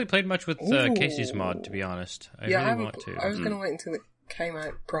 I haven't really played much with Casey's mod, to be honest. I really want to. I was going to wait until it came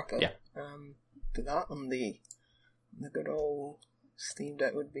out proper. Yeah. But that on the good old Steam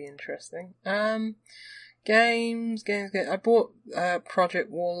Deck would be interesting. Games. I bought Project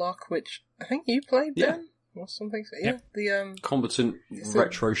Warlock, which I think you played, Ben? Or something. So, yeah. The competent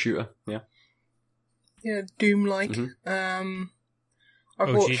retro shooter. Yeah. Yeah, Doom-like. Mm-hmm. I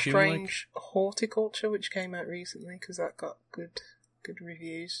bought OG Strange Horticulture, which came out recently because that got good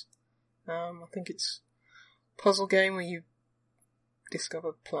reviews. I think it's a puzzle game where you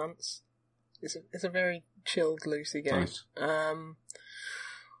discover plants. It's a very chilled, loosey game. Nice.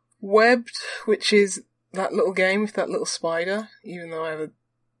 Webbed, which is that little game with that little spider. Even though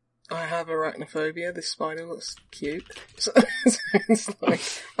I have arachnophobia, this spider looks cute. So it's like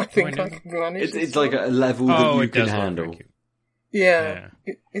I think I can manage. It's like a level that you can handle. Yeah.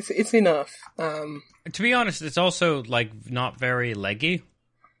 It's enough. To be honest, it's also like not very leggy.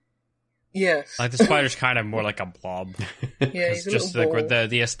 Yes. Like the spider's kind of more like a blob. Yeah, he's a just little ball. like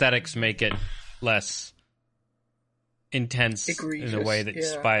the aesthetics make it less intense Egregious, in the way that yeah.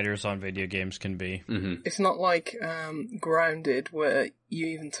 spiders on video games can be. Mm-hmm. It's not like Grounded, where you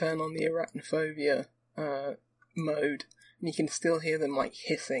even turn on the arachnophobia mode, and you can still hear them like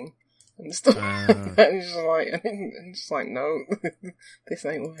hissing and stuff. And it's just like, no, this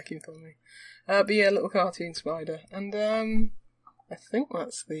ain't working for me. But yeah, little cartoon spider, and I think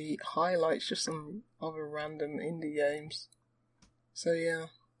that's the highlights. Just some other random indie games. So yeah,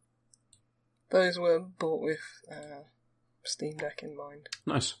 those were bought with Steam Deck in mind.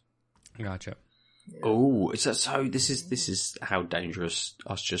 Nice. Gotcha. Yeah. Oh, so this is how dangerous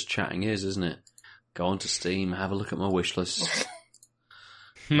us just chatting is, isn't it? Go onto Steam, have a look at my wish list.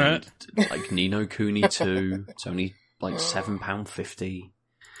 Like Ni no Kuni 2, it's only like £7.50.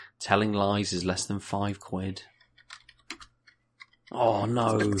 Telling Lies is less than £5. Oh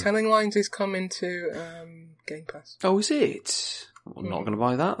no! Telling Lies is coming to Game Pass. Oh, is it? I'm not going to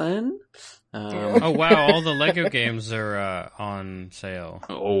buy that then. Oh wow! All the Lego games are on sale.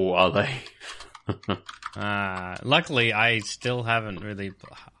 Oh, are they? Luckily, I still haven't really.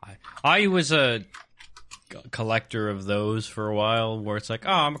 I was a collector of those for a while, where it's like,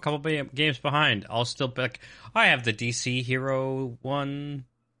 oh, I'm a couple games behind. I'll still be like, I have the DC Hero one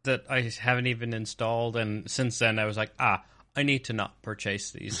that I haven't even installed, and since then I was like, I need to not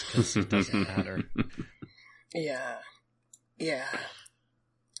purchase these because it doesn't matter. Yeah.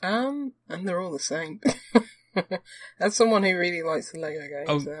 And they're all the same. As someone who really likes the Lego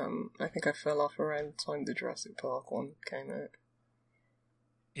games, I think I fell off around the time the Jurassic Park one came out.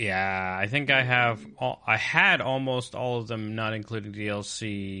 Yeah, I think I had almost all of them, not including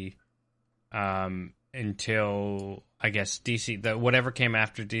DLC, until I guess DC, whatever came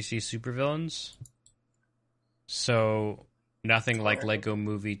after DC Supervillains. So nothing like Lego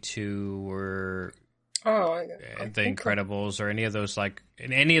Movie 2 or The Incredibles or any of those, like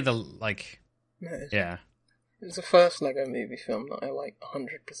in any of the like. Yeah, it was the first Lego Movie film that I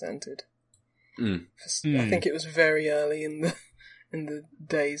 100%ed. I think it was very early in the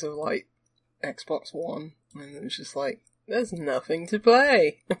days of like Xbox One, and it was just like, there's nothing to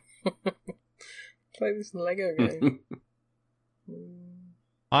play. Play this Lego game.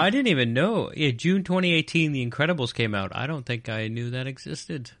 I didn't even know. Yeah, June 2018, The Incredibles came out. I don't think I knew that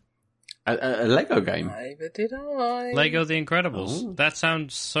existed. A Lego game? Neither did I. Lego The Incredibles. Oh. That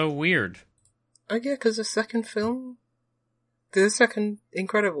sounds so weird. Oh yeah, because the second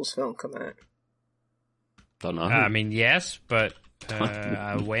Incredibles film come out? Don't know. I mean, yes, but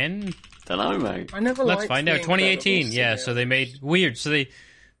when? Don't know, mate. I never Let's liked find The out. 2018, Incredibles, yeah, so they made... Weird, so they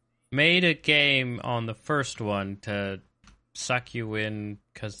made a game on the first one to suck you in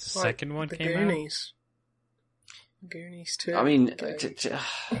because the second one came Goonies. Goonies 2. I mean,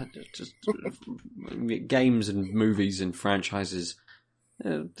 just games and movies and franchises,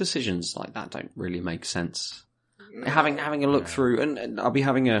 decisions like that don't really make sense. having a look through, and I'll be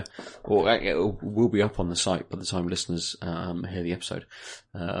having or it will be up on the site by the time listeners hear the episode.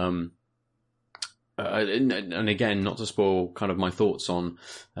 And again, not to spoil kind of my thoughts on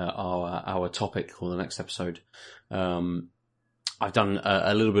our topic or the next episode. I've done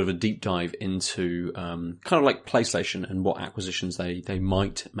a little bit of a deep dive into kind of like PlayStation and what acquisitions they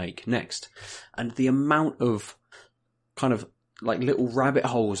might make next, and the amount of kind of like little rabbit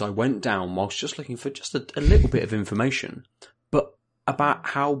holes I went down whilst just looking for just a little bit of information, but about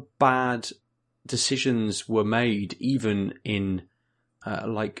how bad decisions were made even in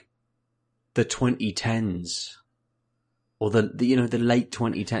like the 2010s or the late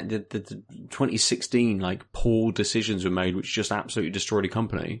 2010, the 2016, like poor decisions were made which just absolutely destroyed a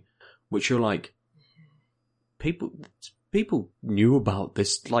company, which you're like, people knew about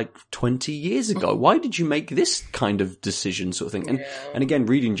this like 20 years ago. Why did you make this kind of decision, sort of thing? And again,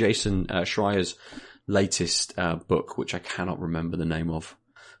 reading Jason Schreier's latest book, which I cannot remember the name of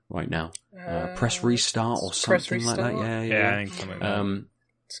right now, Press Restart or something like that. Yeah, I think something like that.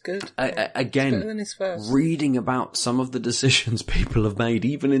 It's good. Again, it's better than his first. Reading about some of the decisions people have made,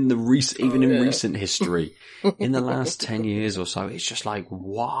 even in recent history, in the last 10 years or so, it's just like,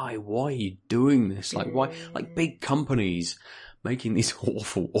 why are you doing this? Like, why, like big companies making these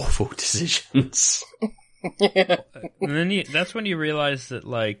awful decisions. And then that's when you realize that,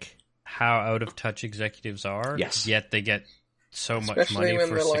 like, how out of touch executives are. Yes. Yet they get so Especially much money when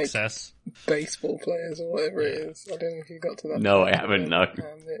for they're, success. Like, baseball players or whatever it is. I don't know if you got to that. No, I haven't. No.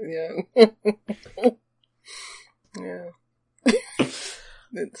 Yeah.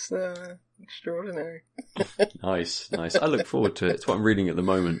 It's extraordinary. Nice. I look forward to it. It's what I'm reading at the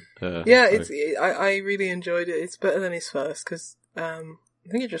moment. I really enjoyed it. It's better than his first because I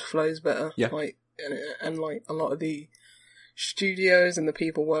think it just flows better. Yeah. Like and like a lot of the studios and the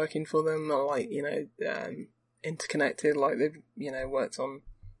people working for them are like interconnected. Like they've worked on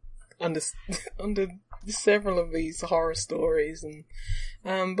under several of these horror stories, and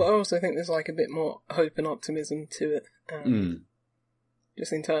but I also think there's like a bit more hope and optimism to it.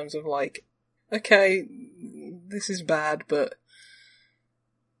 Just in terms of like, okay, this is bad, but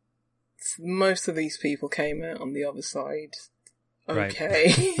most of these people came out on the other side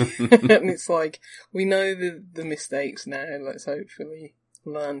okay. Right. And it's like, we know the mistakes now, let's hopefully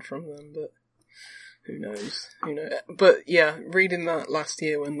learn from them, but who knows? But yeah, reading that last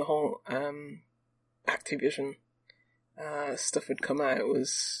year when the whole Activision stuff had come out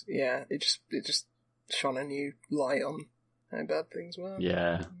was, it just shone a new light on how bad things were.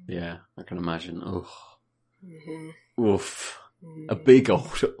 Yeah, I can imagine. Oh, oof, a Mm. big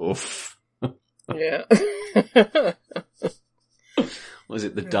old oof. Yeah. Was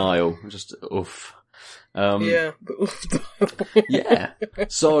it the dial? Just oof. Yeah, the oof dial. Yeah.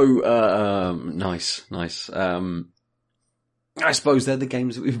 So, nice. I suppose they're the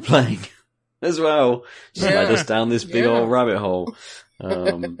games that we've been playing as well. Just led us down this big old rabbit hole.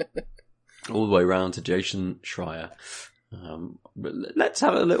 All the way around to Jason Schreier. But let's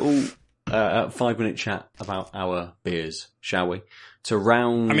have a little 5-minute chat about our beers, shall we? To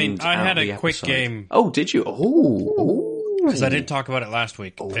round. I mean, I had a quick episode. game. Oh, did you? Oh, because I didn't talk about it last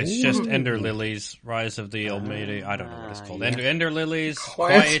week. Ooh. It's just Ender Lilies, Rise of the Almighty. I don't know what it's called. Yeah. Ender Lilies,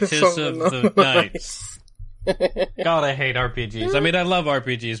 Quietus Quietus of of the the Night. God, I hate RPGs. I mean, I love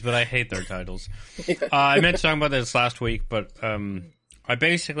RPGs, but I hate their titles. I meant to talk about this last week, but I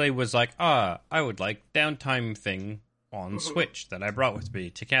basically was like, I would like downtime thing on Switch that I brought with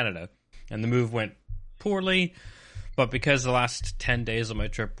me to Canada. And the move went poorly, but because the last 10 days of my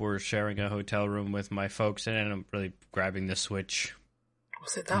trip were sharing a hotel room with my folks, I ended up really grabbing the Switch.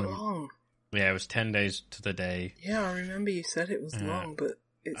 Was it that long? Yeah, it was 10 days to the day. Yeah, I remember you said it was long, but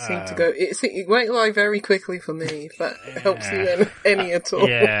it seemed to go. It went like very quickly for me. If that helps you any at all.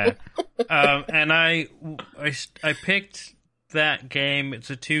 Yeah, and I picked that game. It's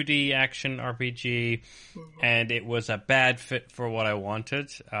a 2D action RPG, and it was a bad fit for what I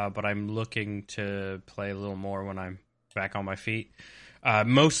wanted. But I'm looking to play a little more when I'm back on my feet.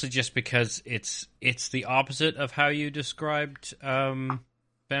 Mostly just because it's the opposite of how you described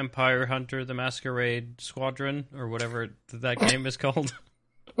Vampire Hunter: The Masquerade Squadron, or whatever that game is called.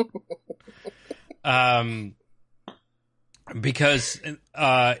 Because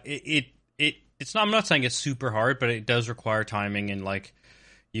it's not, I'm not saying it's super hard, but it does require timing, and like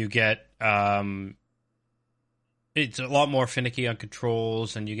you get it's a lot more finicky on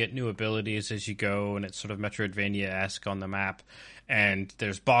controls, and you get new abilities as you go, and it's sort of Metroidvania-esque on the map, and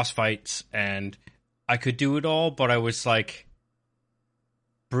there's boss fights, and I could do it all, but I was like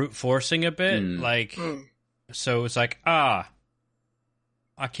brute forcing a bit, so it's like,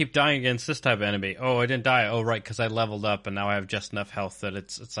 I keep dying against this type of enemy. Oh, I didn't die. Oh, right, because I leveled up and now I have just enough health that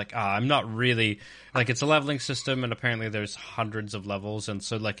it's like, I'm not really... Like, it's a leveling system and apparently there's hundreds of levels. And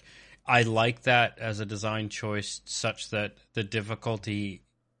so, like, I like that as a design choice such that the difficulty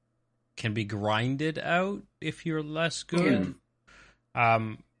can be grinded out if you're less good.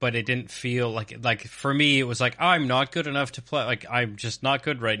 But it didn't feel like for me, it was like, I'm not good enough to play. Like, I'm just not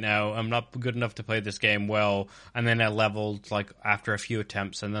good right now. I'm not good enough to play this game well. And then I leveled like after a few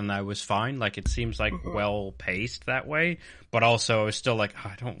attempts and then I was fine. Like, it seems like well paced that way. But also I was still like,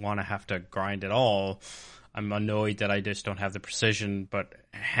 I don't want to have to grind at all. I'm annoyed that I just don't have the precision, but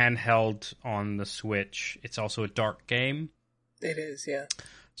handheld on the Switch, it's also a dark game. It is, yeah.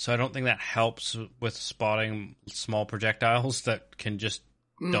 So I don't think that helps with spotting small projectiles that can just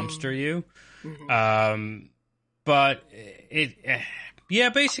dumpster you. But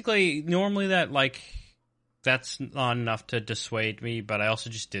basically, normally that's not enough to dissuade me, but I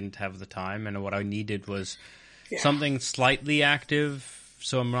also just didn't have the time, and what I needed was something slightly active,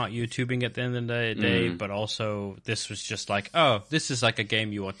 so I'm not YouTubing at the end of the day, but also this was just like, oh, this is like a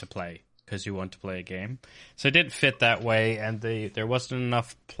game you want to play, because you want to play a game. So it didn't fit that way, and there wasn't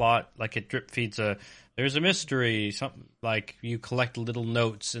enough plot, like it drip feeds there's a mystery, something like you collect little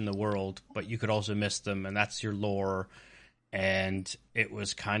notes in the world, but you could also miss them, and that's your lore. And it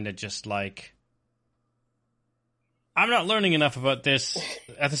was kind of just like, I'm not learning enough about this.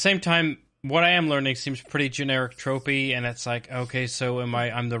 At the same time, what I am learning seems pretty generic tropey, and it's like, okay, so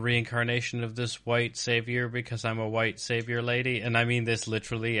I'm the reincarnation of this white savior because I'm a white savior lady, and I mean this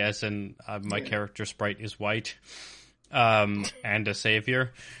literally, as in my character sprite is white. And a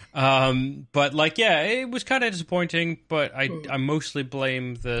savior. But like, yeah, it was kind of disappointing, but I mostly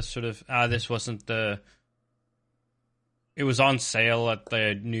blame the sort of, this wasn't it was on sale at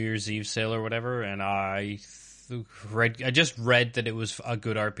the New Year's Eve sale or whatever, and I just read that it was a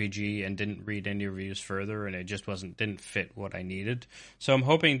good RPG and didn't read any reviews further, and it just didn't fit what I needed. So I'm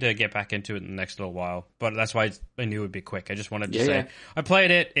hoping to get back into it in the next little while, but that's why I knew it would be quick. I just wanted to say, I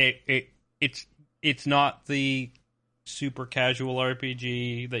played it, it's not the super casual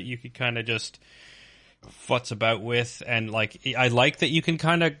RPG that you could kind of just futz about with, and like I like that you can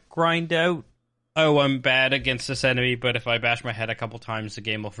kind of grind out, oh, I'm bad against this enemy, but if I bash my head a couple times the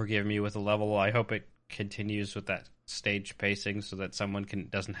game will forgive me with a level. I hope it continues with that stage pacing so that someone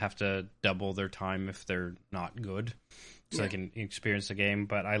doesn't have to double their time if they're not good, so they can experience the game.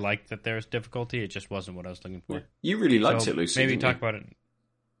 But I like that there's difficulty. It just wasn't what I was looking for. You really liked it, Lucy. Maybe talk about it.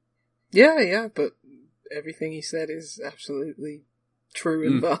 Yeah, but everything he said is absolutely true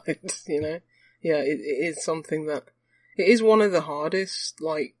and valid, you know? Yeah, it is something that... It is one of the hardest,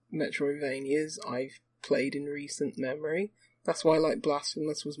 like, Metroidvanias I've played in recent memory. That's why, like,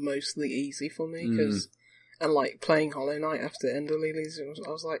 Blasphemous was mostly easy for me, because... And, like, playing Hollow Knight after Ender Lilies, I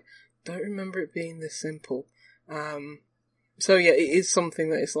was like, don't remember it being this simple. So, yeah, it is something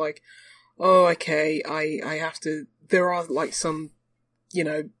that is like, oh, okay, I have to... There are, like, some, you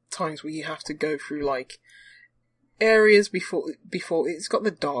know, times where you have to go through like areas before it's got the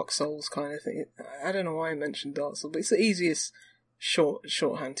Dark Souls kind of thing. I don't know why I mentioned Dark Souls, but it's the easiest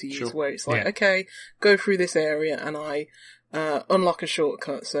shorthand to use, where it's like, okay, go through this area and I unlock a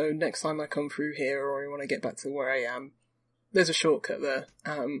shortcut, so next time I come through here or I want to get back to where I am, there's a shortcut there.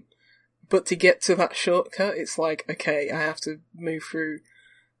 But to get to that shortcut, it's like, okay, I have to move through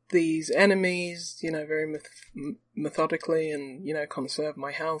these enemies, you know, very methodically, and, you know, conserve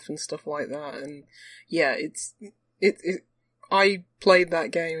my health and stuff like that. And yeah, I played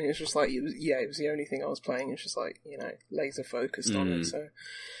that game and it was just like, it was the only thing I was playing. It's just like, you know, laser focused on it. So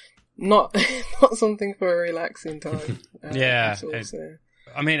not something for a relaxing time. I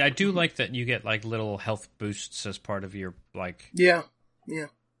mean, I do like that you get like little health boosts as part of your like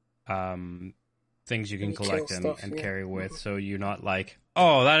things you can collect and carry with. So you're not like,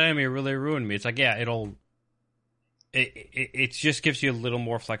 oh, that enemy really ruined me. It's like, yeah, it just gives you a little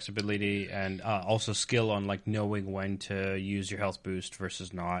more flexibility and also skill on like knowing when to use your health boost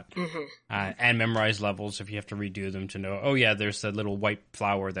versus not, and memorize levels if you have to redo them to know, oh yeah, there's that little white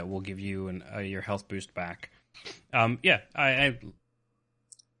flower that will give you your health boost back. It's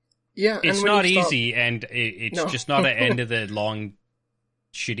not easy, and it's just not an end of the long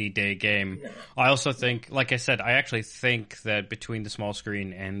shitty day game. No. I also think, like I said, I actually think that between the small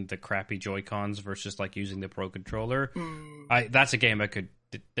screen and the crappy Joy-Cons versus like using the Pro Controller, that's a game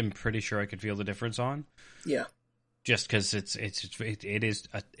I'm pretty sure I could feel the difference on. Yeah. Just because it's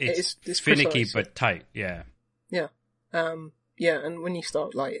finicky precise, but tight. Yeah. Yeah. And when you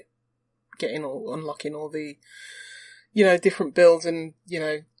start like unlocking all the, you know, different builds and, you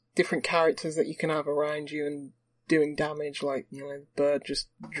know, different characters that you can have around you and doing damage, like, you know, bird just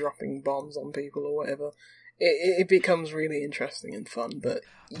dropping bombs on people or whatever, it becomes really interesting and fun, but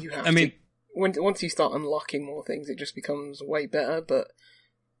you have once you start unlocking more things, it just becomes way better, but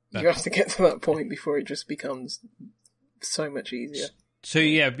you have to get to that point before it just becomes so much easier. So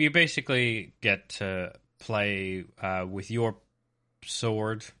yeah, you basically get to play with your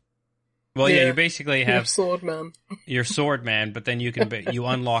sword. Well, yeah, you basically have sword man. Your sword man, but then you can you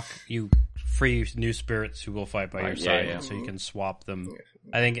unlock free new spirits who will fight by your side, so you can swap them.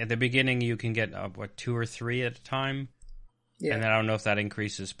 I think at the beginning you can get 2 or 3 at a time. Yeah. And then I don't know if that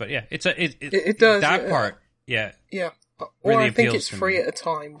increases, but yeah, it does that part. Yeah. Yeah. Or really I think it's 3 at a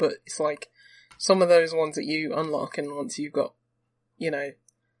time, but it's like some of those ones that you unlock, and once you've got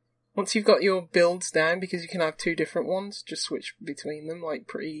your builds down, because you can have 2 different ones, just switch between them like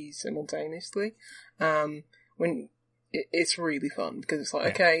pretty simultaneously. When it's really fun, because it's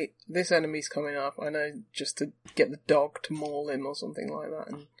like, okay, this enemy's coming up, I know just to get the dog to maul him or something like that,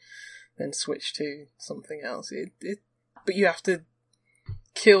 and then switch to something else. But you have to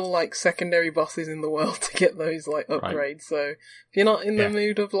kill like secondary bosses in the world to get those like upgrades. Right. So if you're not in the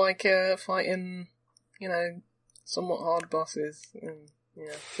mood of like fighting, somewhat hard bosses,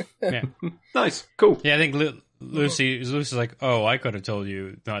 yeah. Nice, cool. Yeah, I think Lucy's like, oh, I could have told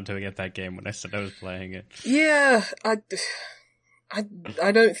you not to get that game when I said I was playing it. Yeah,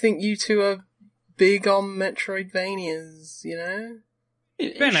 I don't think you two are big on Metroidvanias,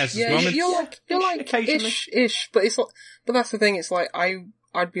 Ben has his moments. You're like ish, but it's like, but that's the thing. It's like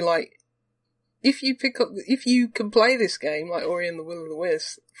I'd be like, if you can play this game like Ori and the Will of the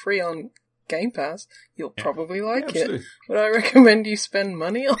Wisps free on Game Pass, you'll probably like it. Would I recommend you spend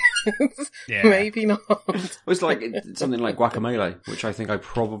money on it? Maybe not. It's like something like Guacamelee, which I think I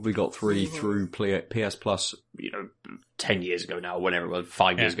probably got through PS Plus, 10 years ago now, whenever it was,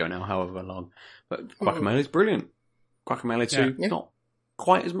 5 years ago now, however long. But Guacamelee is brilliant. Guacamelee 2, not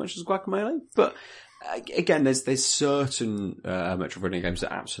quite as much as Guacamelee, but again, there's certain Metroidvania games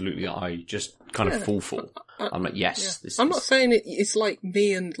that absolutely I just kind of fall for. I'm like, yes. I'm not saying it's like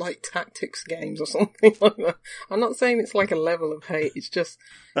me and like tactics games or something like that. I'm not saying it's like a level of hate. It's just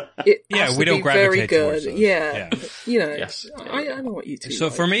it has we to don't be gravitate very good. towards those. Yes. I know what you two. So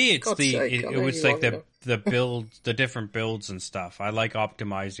like. for me, it's it was like the different builds and stuff. I like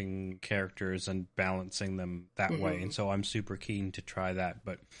optimizing characters and balancing them that way, and so I'm super keen to try that.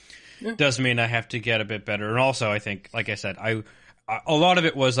 But does mean I have to get a bit better. And also, I think, like I said, a lot of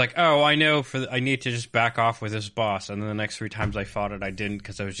it was like, oh, I know I need to just back off with this boss. And then the next 3 times I fought it, I didn't,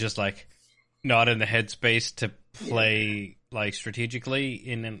 because I was just like not in the headspace to play like strategically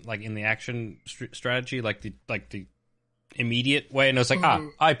in the action strategy, like the immediate way. And I was like,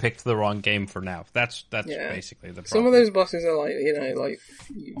 I picked the wrong game for now. That's basically the problem. Some of those bosses are like, like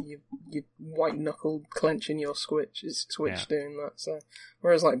you white knuckled clenching your switch doing that. So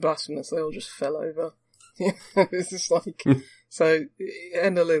whereas like Blasphemous, they all just fell over. It's just like so.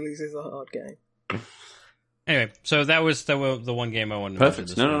 End of Lilies is a hard game. Anyway, so that was the one game I wanted to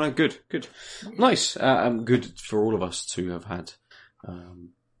Perfect. No, good. Nice. Good for all of us to have had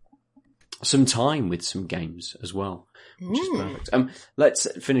some time with some games as well, which is perfect. Let's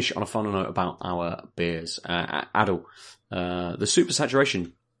finish on a final note about our beers. Adel, the Super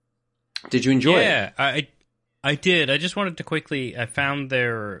Saturation. Did you enjoy it? Yeah, I did. I just wanted to quickly, I found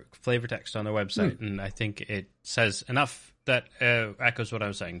their flavor text on their website, and I think it says enough that echoes what I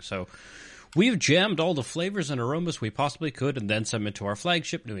was saying. So, we've jammed all the flavors and aromas we possibly could and then some into our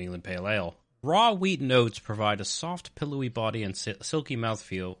flagship New England Pale Ale. Raw wheat and oats provide a soft, pillowy body and silky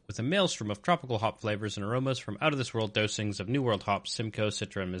mouthfeel with a maelstrom of tropical hop flavors and aromas from out-of-this-world dosings of New World hops, Simcoe,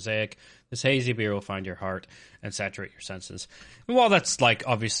 Citra, and Mosaic. This hazy beer will find your heart and saturate your senses. And while that's, like,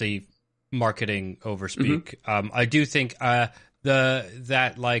 obviously marketing overspeak, I do think what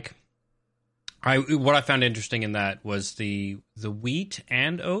I found interesting in that was the wheat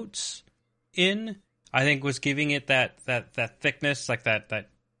and oats I think was giving it that thickness, like that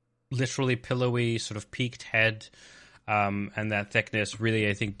literally pillowy sort of peaked head, and that thickness really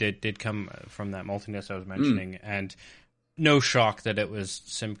I think did come from that maltiness I was mentioning, and no shock that it was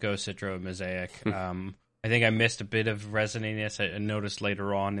Simcoe, Citra, Mosaic. I think I missed a bit of resininess I noticed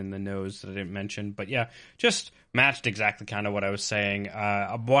later on in the nose that I didn't mention. But yeah, just matched exactly kind of what I was saying.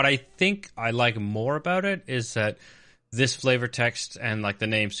 What I think I like more about it is that this flavor text and like the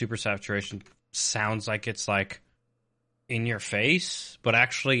name Super Saturation sounds like it's like in your face, but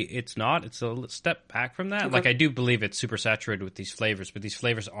actually it's not. It's a step back from that. Okay. Like I do believe it's super saturated with these flavors, but these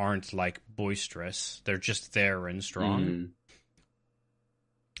flavors aren't like boisterous. They're just there and strong.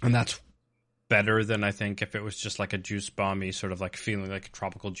 And that's better than I think if it was just like a juice bomby sort of like feeling like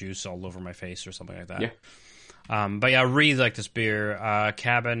tropical juice all over my face or something like that. But yeah, I really like this beer.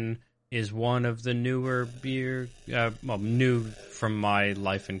 Cabin is one of the newer beer, new from my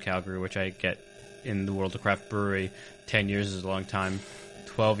life in Calgary, which I get in the world of craft brewery. 10 years is a long time.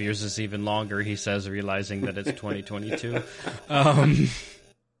 12 years is even longer, he says, realizing that it's 2022.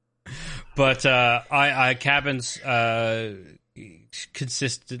 But Cabin's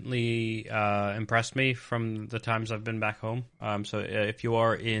consistently impressed me from the times I've been back home. So if you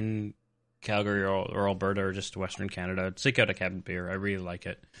are in Calgary or Alberta or just Western Canada, seek out a Cabin beer. I really like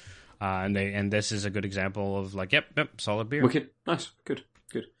it. And this is a good example of like, yep, solid beer. Wicked, nice, good.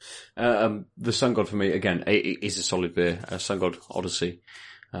 The Sun God for me again is a solid beer. Sun God Odyssey,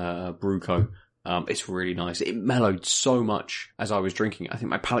 Brewco. It's really nice. It mellowed so much as I was drinking. I think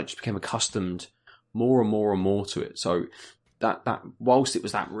my palate just became accustomed more and more to it. So that whilst it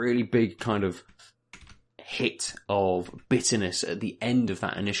was that really big kind of hit of bitterness at the end of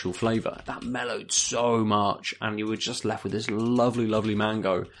that initial flavour, that mellowed so much, and you were just left with this lovely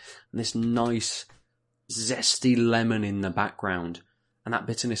mango and this nice zesty lemon in the background. And that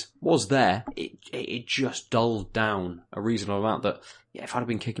bitterness was there. It just dulled down a reasonable amount that, yeah, if I'd have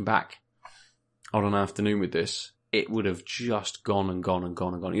been kicking back on an afternoon with this, it would have just gone and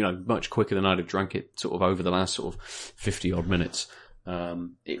gone. You know, much quicker than I'd have drank it sort of over the last sort of 50 odd minutes.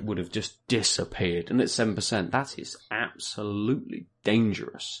 It would have just disappeared. And at 7%, that is absolutely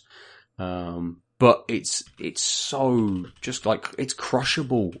dangerous. But it's so just like, it's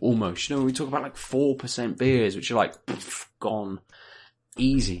crushable almost. You know, when we talk about like 4% beers, which are like, poof, gone.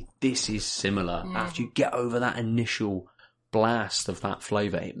 Easy. This is similar. After you get over that initial blast of that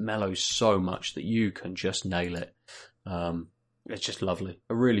flavour, it mellows so much that you can just nail it. It's just lovely.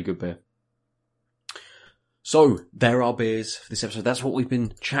 A really good beer. So, there are beers for this episode. That's what we've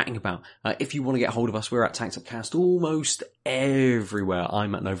been chatting about. If you want to get hold of us, we're at Tanked Upcast almost everywhere.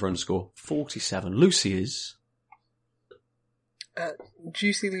 I'm at Nova_47. Lucy is...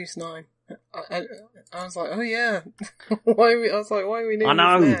 Juicy Loose 9. I was like, oh yeah. Why are we doing I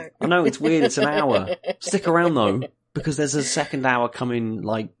know, this now? I know, it's weird, it's an hour. Stick around though, because there's a second hour coming,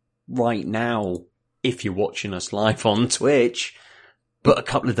 like, right now, if you're watching us live on Twitch, but a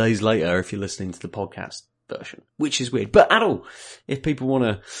couple of days later if you're listening to the podcast version, which is weird. But Adel, if people want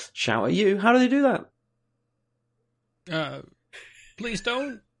to shout at you, how do they do that? Please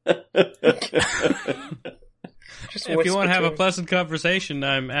don't. If you want to have a pleasant conversation,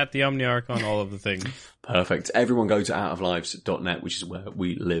 I'm at the Omniarch on all of the things. Perfect. Everyone go to outoflives.net, which is where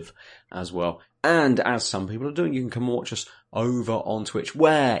we live as well. And as some people are doing, you can come and watch us over on Twitch,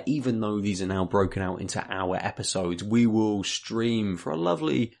 where, even though these are now broken out into hour episodes, we will stream for a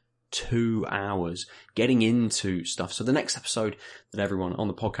lovely 2 hours, getting into stuff. So the next episode that everyone on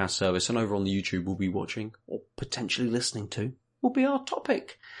the podcast service and over on the YouTube will be watching or potentially listening to will be our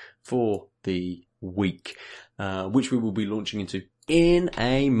topic for the week, which we will be launching into in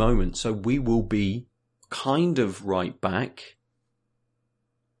a moment. So we will be kind of right back.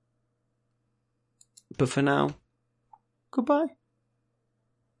 But for now, goodbye.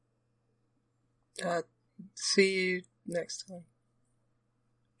 See you next time.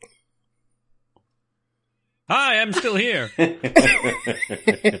 Hi, I'm still here.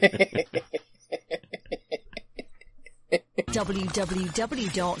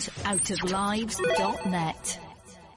 www.outoflives.net